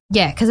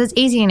yeah, because it's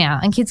easier now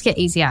and kids get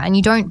easier and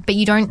you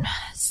don't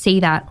see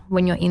that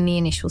when you're in the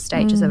initial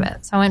stages of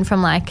it. So I went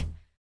from like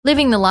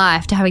living the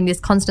life to having this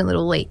constant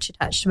little leech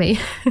attached to me,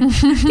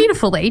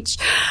 beautiful leech.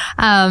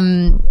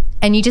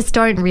 And you just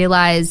don't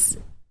realize,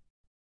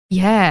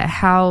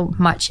 how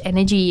much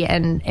energy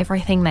and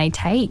everything they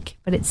take,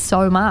 but it's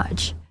so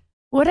much.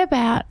 What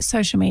about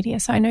social media?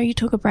 So I know you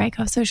took a break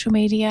off social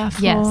media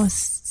for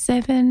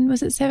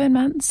 7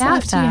 months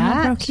after you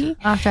had Rocky?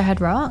 After I had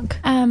Rock.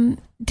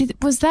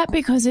 Was that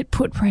because it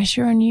put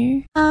pressure on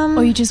you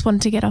or you just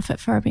wanted to get off it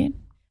for a bit?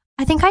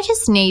 I think I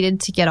just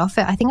needed to get off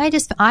it. I think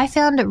I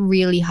found it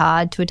really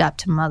hard to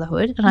adapt to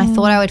motherhood and I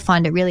thought I would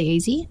find it really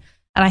easy.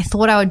 And I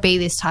thought I would be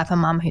this type of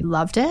mum who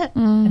loved it.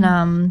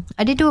 And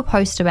I did do a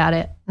post about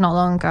it not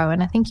long ago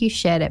and I think you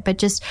shared it, but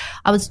just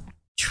I was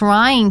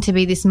trying to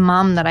be this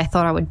mum that I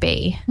thought I would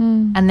be.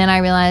 And then I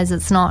realized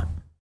it's not.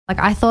 Like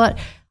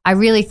I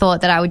really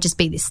thought that I would just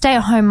be this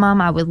stay-at-home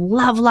mum. I would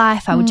love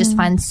life. I would just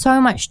find so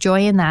much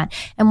joy in that.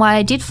 And while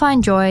I did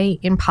find joy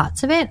in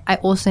parts of it, I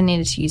also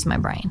needed to use my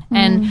brain.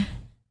 And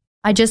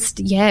I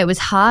just, it was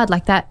hard,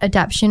 like that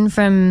adaptation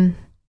from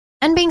 –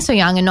 and being so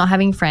young and not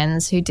having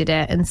friends who did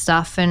it and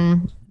stuff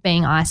and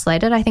being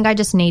isolated, I think I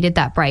just needed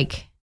that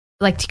break.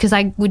 Like, because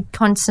I would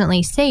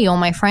constantly see all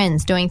my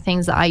friends doing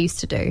things that I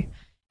used to do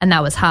and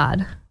that was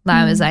hard.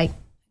 I was like,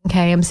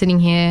 okay, I'm sitting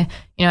here,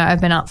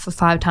 I've been up for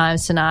 5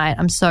 times tonight.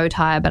 I'm so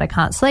tired, but I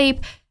can't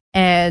sleep.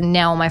 And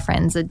now all my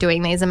friends are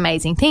doing these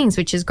amazing things,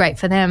 which is great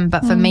for them.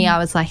 But for me, I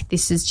was like,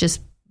 this is just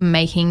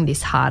making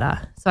this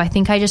harder. So I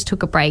think I just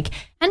took a break.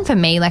 And for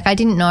me, like I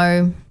didn't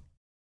know,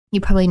 you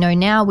probably know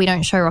now, we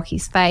don't show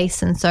Rocky's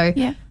face. And so I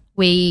think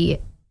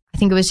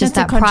it was just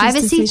That's that a conscious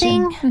privacy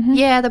decision. thing.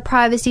 Yeah, the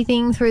privacy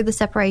thing through the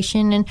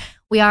separation. And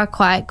we are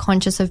quite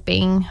conscious of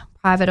being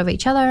private of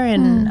each other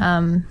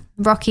and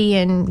Rocky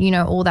and,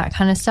 all that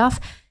kind of stuff.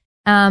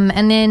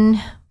 And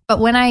then, but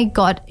when I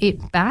got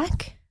it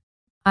back,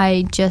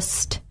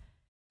 it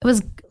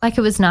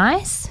was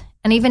nice.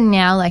 And even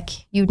now, like,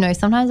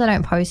 sometimes I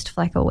don't post for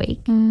like a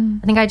week.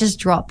 I think I just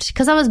dropped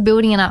because I was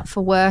building it up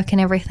for work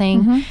and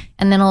everything.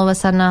 And then all of a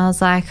sudden I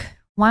was like,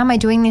 why am I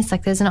doing this?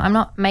 Like I'm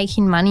not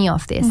making money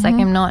off this. Like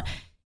I'm not.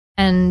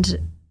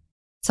 And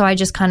so I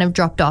just kind of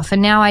dropped off.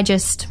 And now I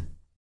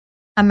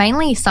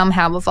mainly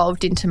somehow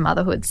evolved into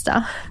motherhood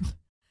stuff.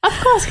 Of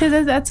course,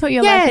 because that's what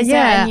your life is.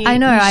 Yeah, and I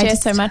know. You share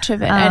so much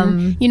of it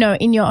and,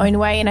 in your own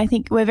way. And I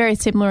think we're very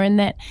similar in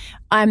that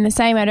I'm the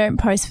same. I don't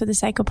post for the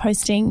sake of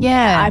posting.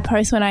 Yeah. I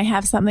post when I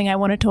have something I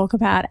want to talk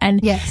about. And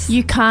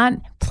you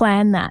can't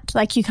plan that.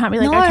 Like you can't be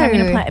like, okay,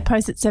 I'm going to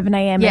post at 7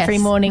 a.m. every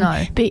morning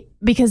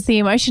because the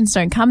emotions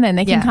don't come then.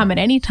 They can come at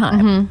any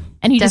time.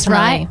 And you just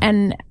write.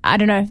 And I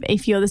don't know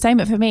if you're the same,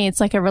 but for me, it's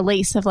like a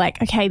release of like,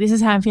 okay, this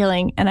is how I'm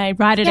feeling. And I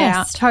write it out.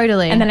 Yes,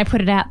 totally. And then I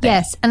put it out there.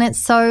 Yes. And it's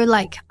so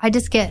like I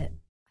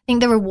think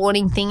the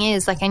rewarding thing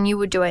is like, and you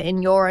would do it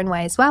in your own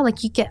way as well. Like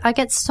I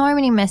get so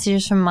many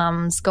messages from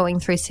mums going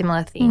through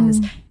similar things.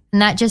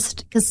 And that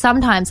just, because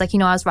sometimes like,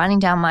 I was writing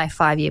down my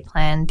 5-year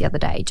plan the other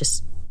day,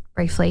 just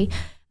briefly.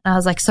 And I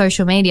was like,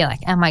 social media,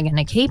 like, am I going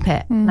to keep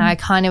it? And I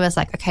kind of was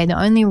like, okay, the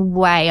only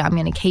way I'm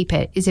going to keep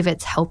it is if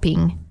it's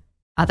helping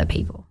other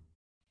people.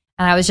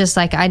 And I was just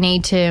like, I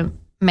need to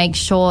make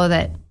sure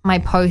that my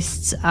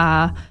posts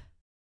are,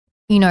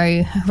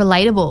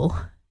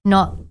 relatable,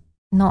 not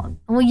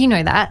well, you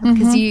know that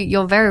because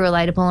you're very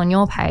relatable on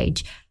your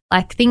page,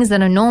 like things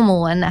that are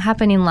normal and that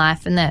happen in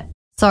life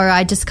so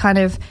I just kind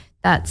of,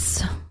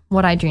 that's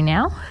what I do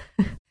now.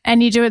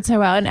 And you do it so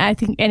well. And I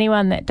think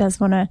anyone that does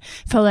want to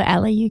follow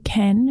Ellie, you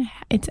can.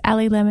 It's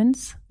Ellie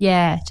Lemons.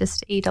 Yeah,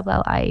 just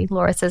ELLIE.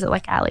 Laura says it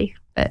like Ellie,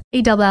 but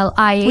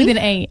ELLIE. With an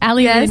E.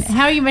 Ellie, yes.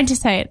 How are you meant to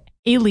say it?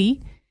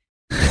 Ellie.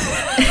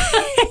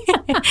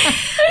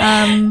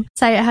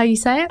 Say it how you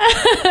say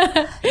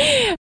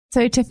it.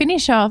 So to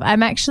finish off,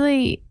 I'm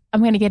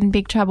going to get in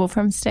big trouble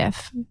from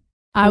Steph.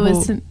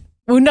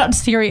 Not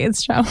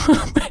serious trouble,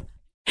 but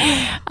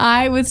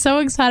I was so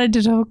excited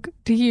to talk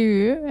to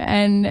you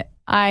and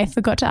I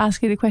forgot to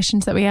ask you the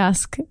questions that we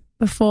ask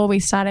before we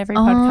start every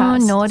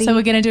podcast. Naughty. So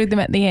we're going to do them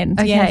at the end.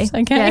 Okay. Yes.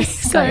 Okay.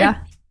 Yes. So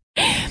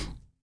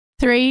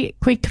 3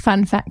 quick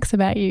fun facts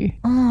about you.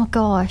 Oh,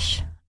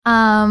 gosh.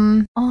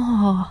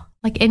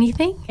 Like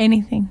anything?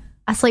 Anything.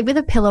 I sleep with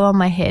a pillow on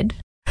my head.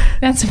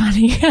 That's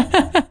funny.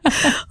 I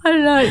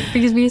don't know. It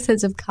gives me a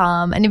sense of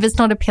calm. And if it's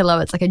not a pillow,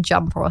 it's like a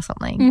jumper or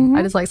something.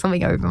 I just like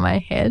something over my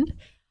head.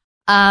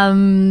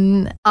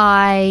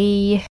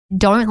 I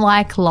don't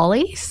like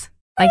lollies.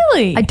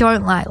 Really? I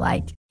don't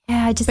like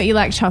But you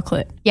like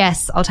chocolate.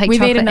 Yes, I'll take We've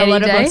chocolate eaten a any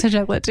lot day. of blocks of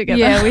chocolate together.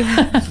 Yeah, we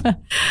have.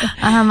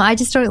 I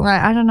just don't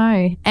like, I don't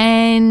know.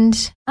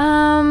 And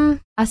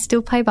I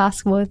still play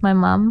basketball with my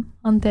mum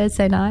on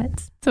Thursday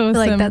nights. It's awesome. I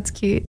feel like that's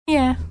cute.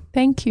 Yeah.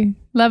 Thank you.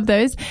 Love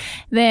those.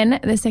 Then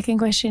the second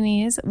question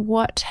is,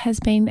 what has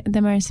been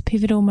the most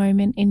pivotal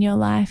moment in your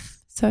life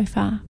so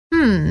far?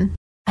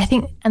 I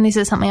think, and this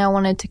is something I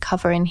wanted to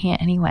cover in here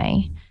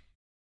anyway,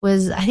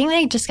 was I think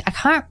I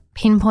can't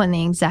pinpoint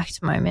the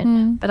exact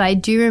moment, but I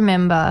do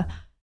remember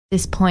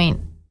this point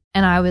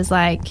and I was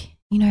like,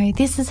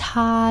 this is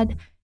hard.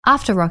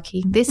 After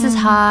Rocky, this is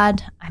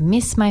hard. I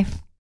miss my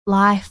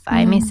life.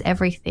 I miss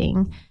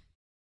everything.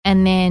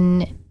 And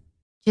then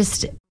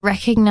just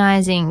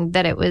recognizing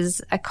that it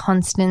was a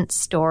constant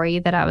story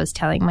that I was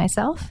telling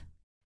myself.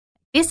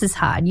 This is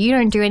hard. You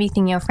don't do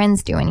anything your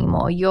friends do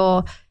anymore.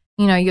 You're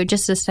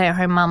just a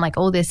stay-at-home mom, like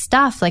all this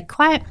stuff, like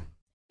quite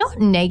not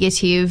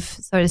negative,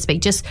 so to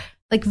speak, just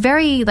like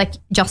very like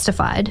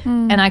justified.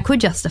 And I could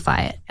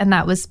justify it. And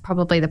that was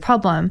probably the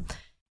problem.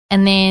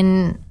 And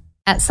then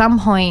at some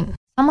point,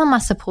 someone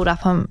must have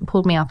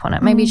pulled me up on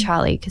it, maybe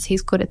Charlie, because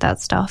he's good at that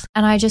stuff.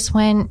 And I just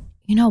went,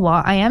 you know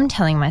what? I am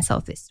telling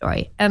myself this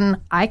story and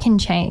I can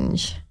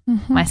change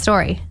my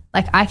story.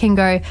 Like I can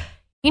go,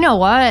 you know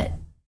what?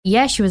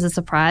 Yeah, she was a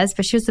surprise,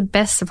 but she was the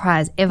best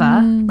surprise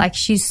ever. Like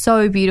she's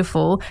so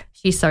beautiful.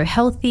 She's so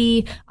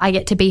healthy. I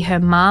get to be her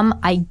mum.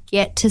 I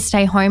get to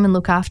stay home and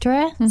look after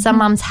her. Some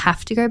mums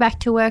have to go back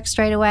to work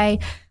straight away.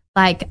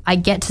 Like I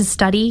get to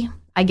study.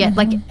 I get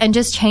like, and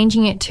just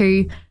changing it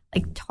to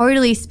like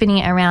totally spinning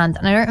it around.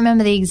 And I don't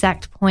remember the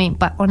exact point,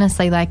 but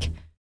honestly, like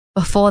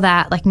before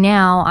that, like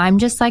now I'm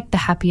just like the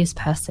happiest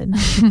person.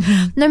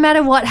 No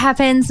matter what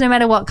happens, no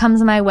matter what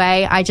comes my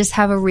way, I just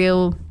have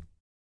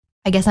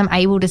I guess I'm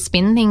able to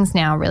spin things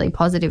now really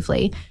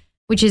positively,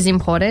 which is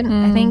important,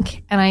 I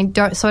think. And I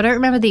don't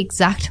remember the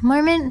exact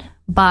moment,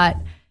 but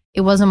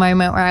it was a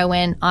moment where I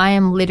went, I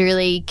am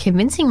literally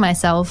convincing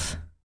myself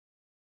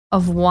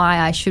of why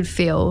I should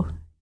feel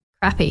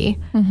crappy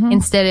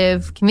instead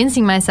of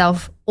convincing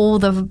myself all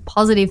the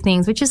positive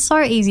things, which is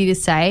so easy to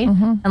say.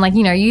 And like,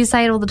 you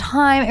say it all the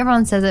time.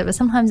 Everyone says it, but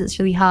sometimes it's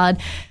really hard.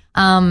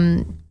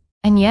 And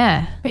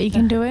yeah. But you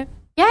can do it.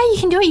 Yeah, you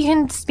can do it. You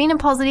can spin a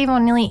positive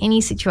on nearly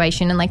any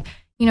situation and like,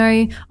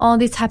 oh,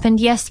 this happened.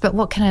 Yes, but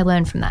what can I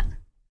learn from that?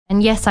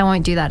 And yes, I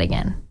won't do that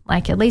again.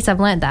 Like at least I've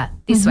learned that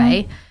this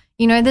way.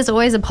 There's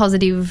always a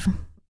positive.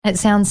 It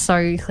sounds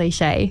so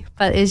cliche,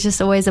 but it's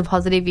just always a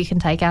positive you can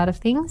take out of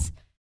things.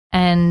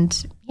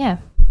 And yeah.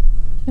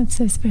 That's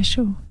so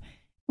special.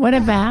 What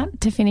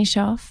about, to finish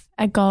off,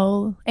 a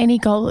goal, any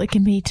goal it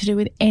can be to do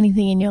with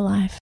anything in your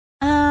life?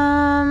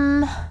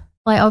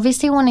 Well, I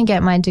obviously want to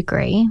get my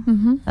degree.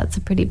 That's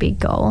a pretty big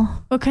goal.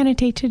 What kind of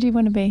teacher do you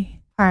want to be?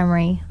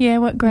 Primary. Yeah,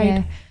 what grade?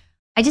 Yeah.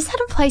 I just had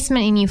a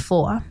placement in year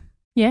 4.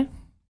 Yeah. And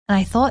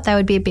I thought that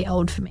would be a bit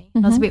old for me. I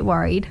was a bit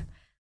worried.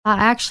 I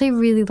actually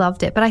really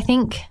loved it. But I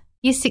think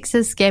year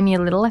 6s scare me a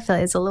little. I feel like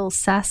there's a little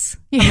sass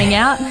coming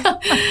out.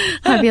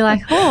 I'd be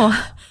like,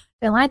 oh,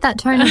 don't like that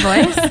tone of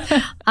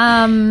voice.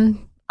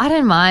 I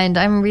don't mind.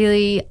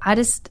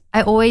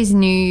 I always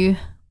knew,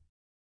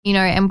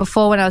 and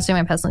before when I was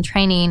doing my personal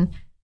training,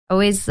 I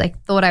always like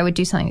thought I would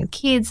do something with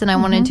kids and I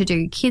wanted to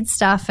do kids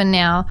stuff, and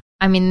now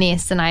I'm in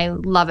this and I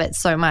love it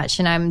so much,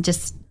 and I'm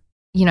just,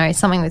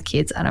 something with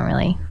kids. I don't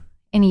really,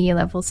 any year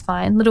level's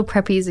fine. Little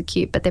preppies are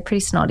cute, but they're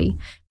pretty snotty.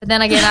 But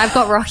then again, I've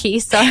got Rocky,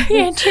 so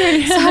yeah,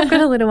 true. So I've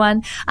got a little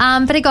one.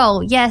 But a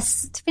goal,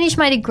 yes, to finish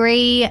my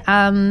degree,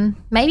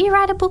 maybe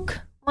write a book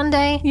one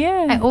day.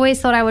 Yeah. I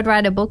always thought I would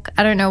write a book.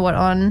 I don't know what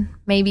on.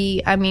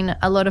 Maybe,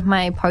 a lot of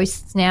my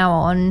posts now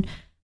are on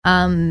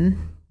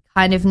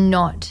kind of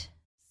not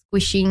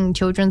squishing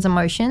children's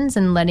emotions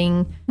and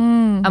letting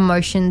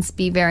emotions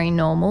be very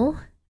normal,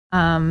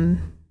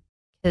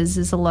 because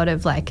there's a lot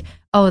of like,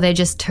 oh, they're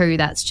just 2,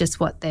 that's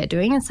just what they're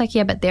doing. It's like,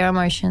 yeah, but their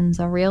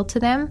emotions are real to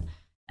them.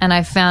 And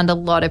I've found a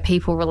lot of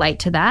people relate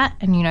to that.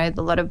 And,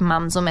 a lot of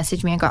mums will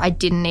message me and go, I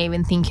didn't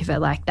even think of it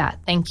like that.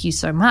 Thank you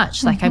so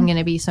much. Like I'm going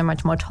to be so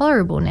much more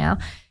tolerable now.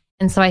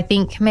 And so I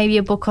think maybe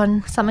a book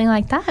on something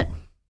like that.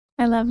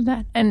 I love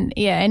that. And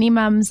yeah, any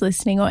mums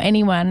listening or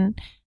anyone,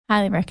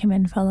 highly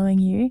recommend following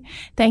you.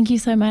 Thank you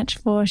so much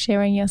for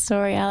sharing your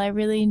story, Al. I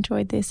really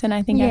enjoyed this, and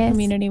I think our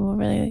community will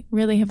really,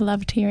 really have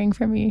loved hearing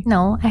from you.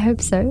 No, I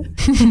hope so.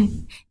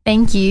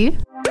 Thank you.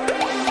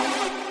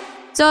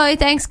 So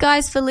thanks,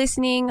 guys, for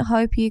listening.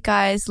 Hope you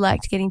guys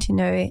liked getting to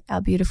know our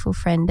beautiful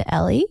friend,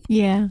 Ellie.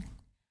 Yeah.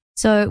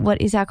 So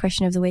what is our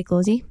question of the week,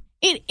 Lawsy?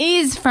 It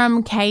is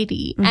from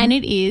Katie, and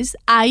it is,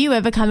 are you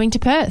ever coming to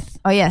Perth?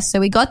 Oh, yes. So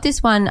we got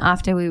this one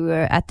after we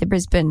were at the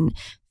Brisbane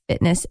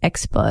Fitness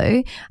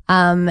Expo,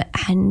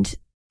 and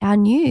our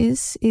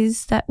news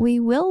is that we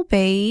will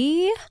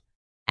be,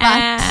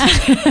 but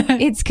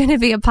it's going to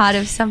be a part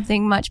of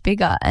something much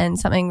bigger and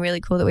something really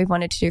cool that we've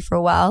wanted to do for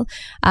a while.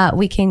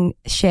 We can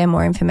share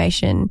more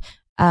information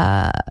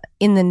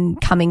in the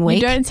coming week.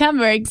 You don't sound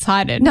very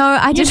excited. No,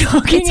 I just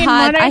talking it's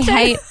hard.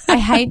 monotone. I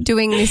hate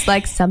doing this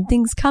like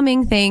something's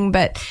coming thing,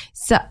 but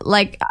so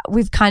like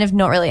we've kind of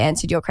not really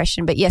answered your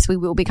question. But yes, we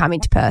will be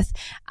coming to Perth,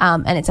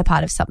 and it's a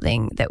part of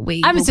something that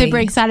I'm super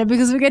excited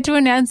because we get to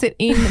announce it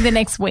in the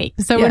next week.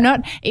 So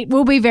it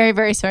will be very,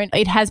 very soon.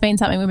 It has been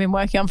something we've been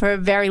working on for a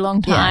very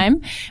long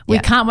time. We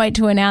can't wait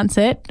to announce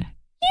it.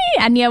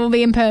 Yeah, and we'll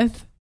be in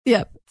Perth.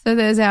 Yep. So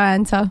there's our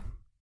answer.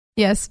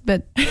 Yes,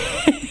 but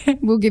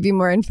we'll give you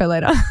more info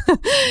later.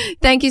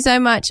 Thank you so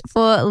much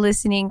for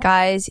listening,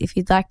 guys. If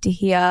you'd like to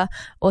hear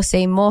or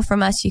see more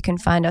from us, you can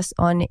find us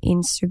on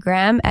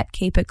Instagram at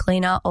Keep It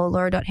Cleaner or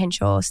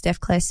Laura.Henshaw or Steph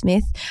Claire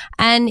Smith.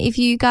 And if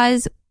you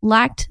guys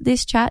liked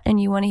this chat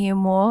and you want to hear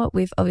more,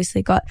 we've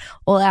obviously got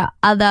all our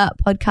other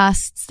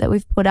podcasts that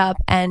we've put up,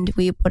 and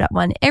we put up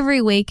one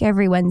every week,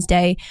 every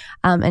Wednesday.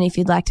 And if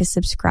you'd like to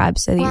subscribe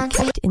so that you're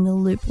kept in the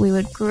loop, we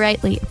would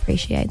greatly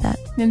appreciate that.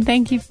 And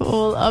thank you for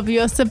all of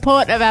your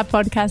support of our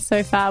podcast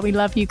so far. We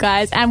love you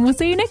guys, and we'll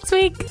see you next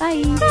week.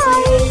 Bye.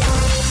 Bye.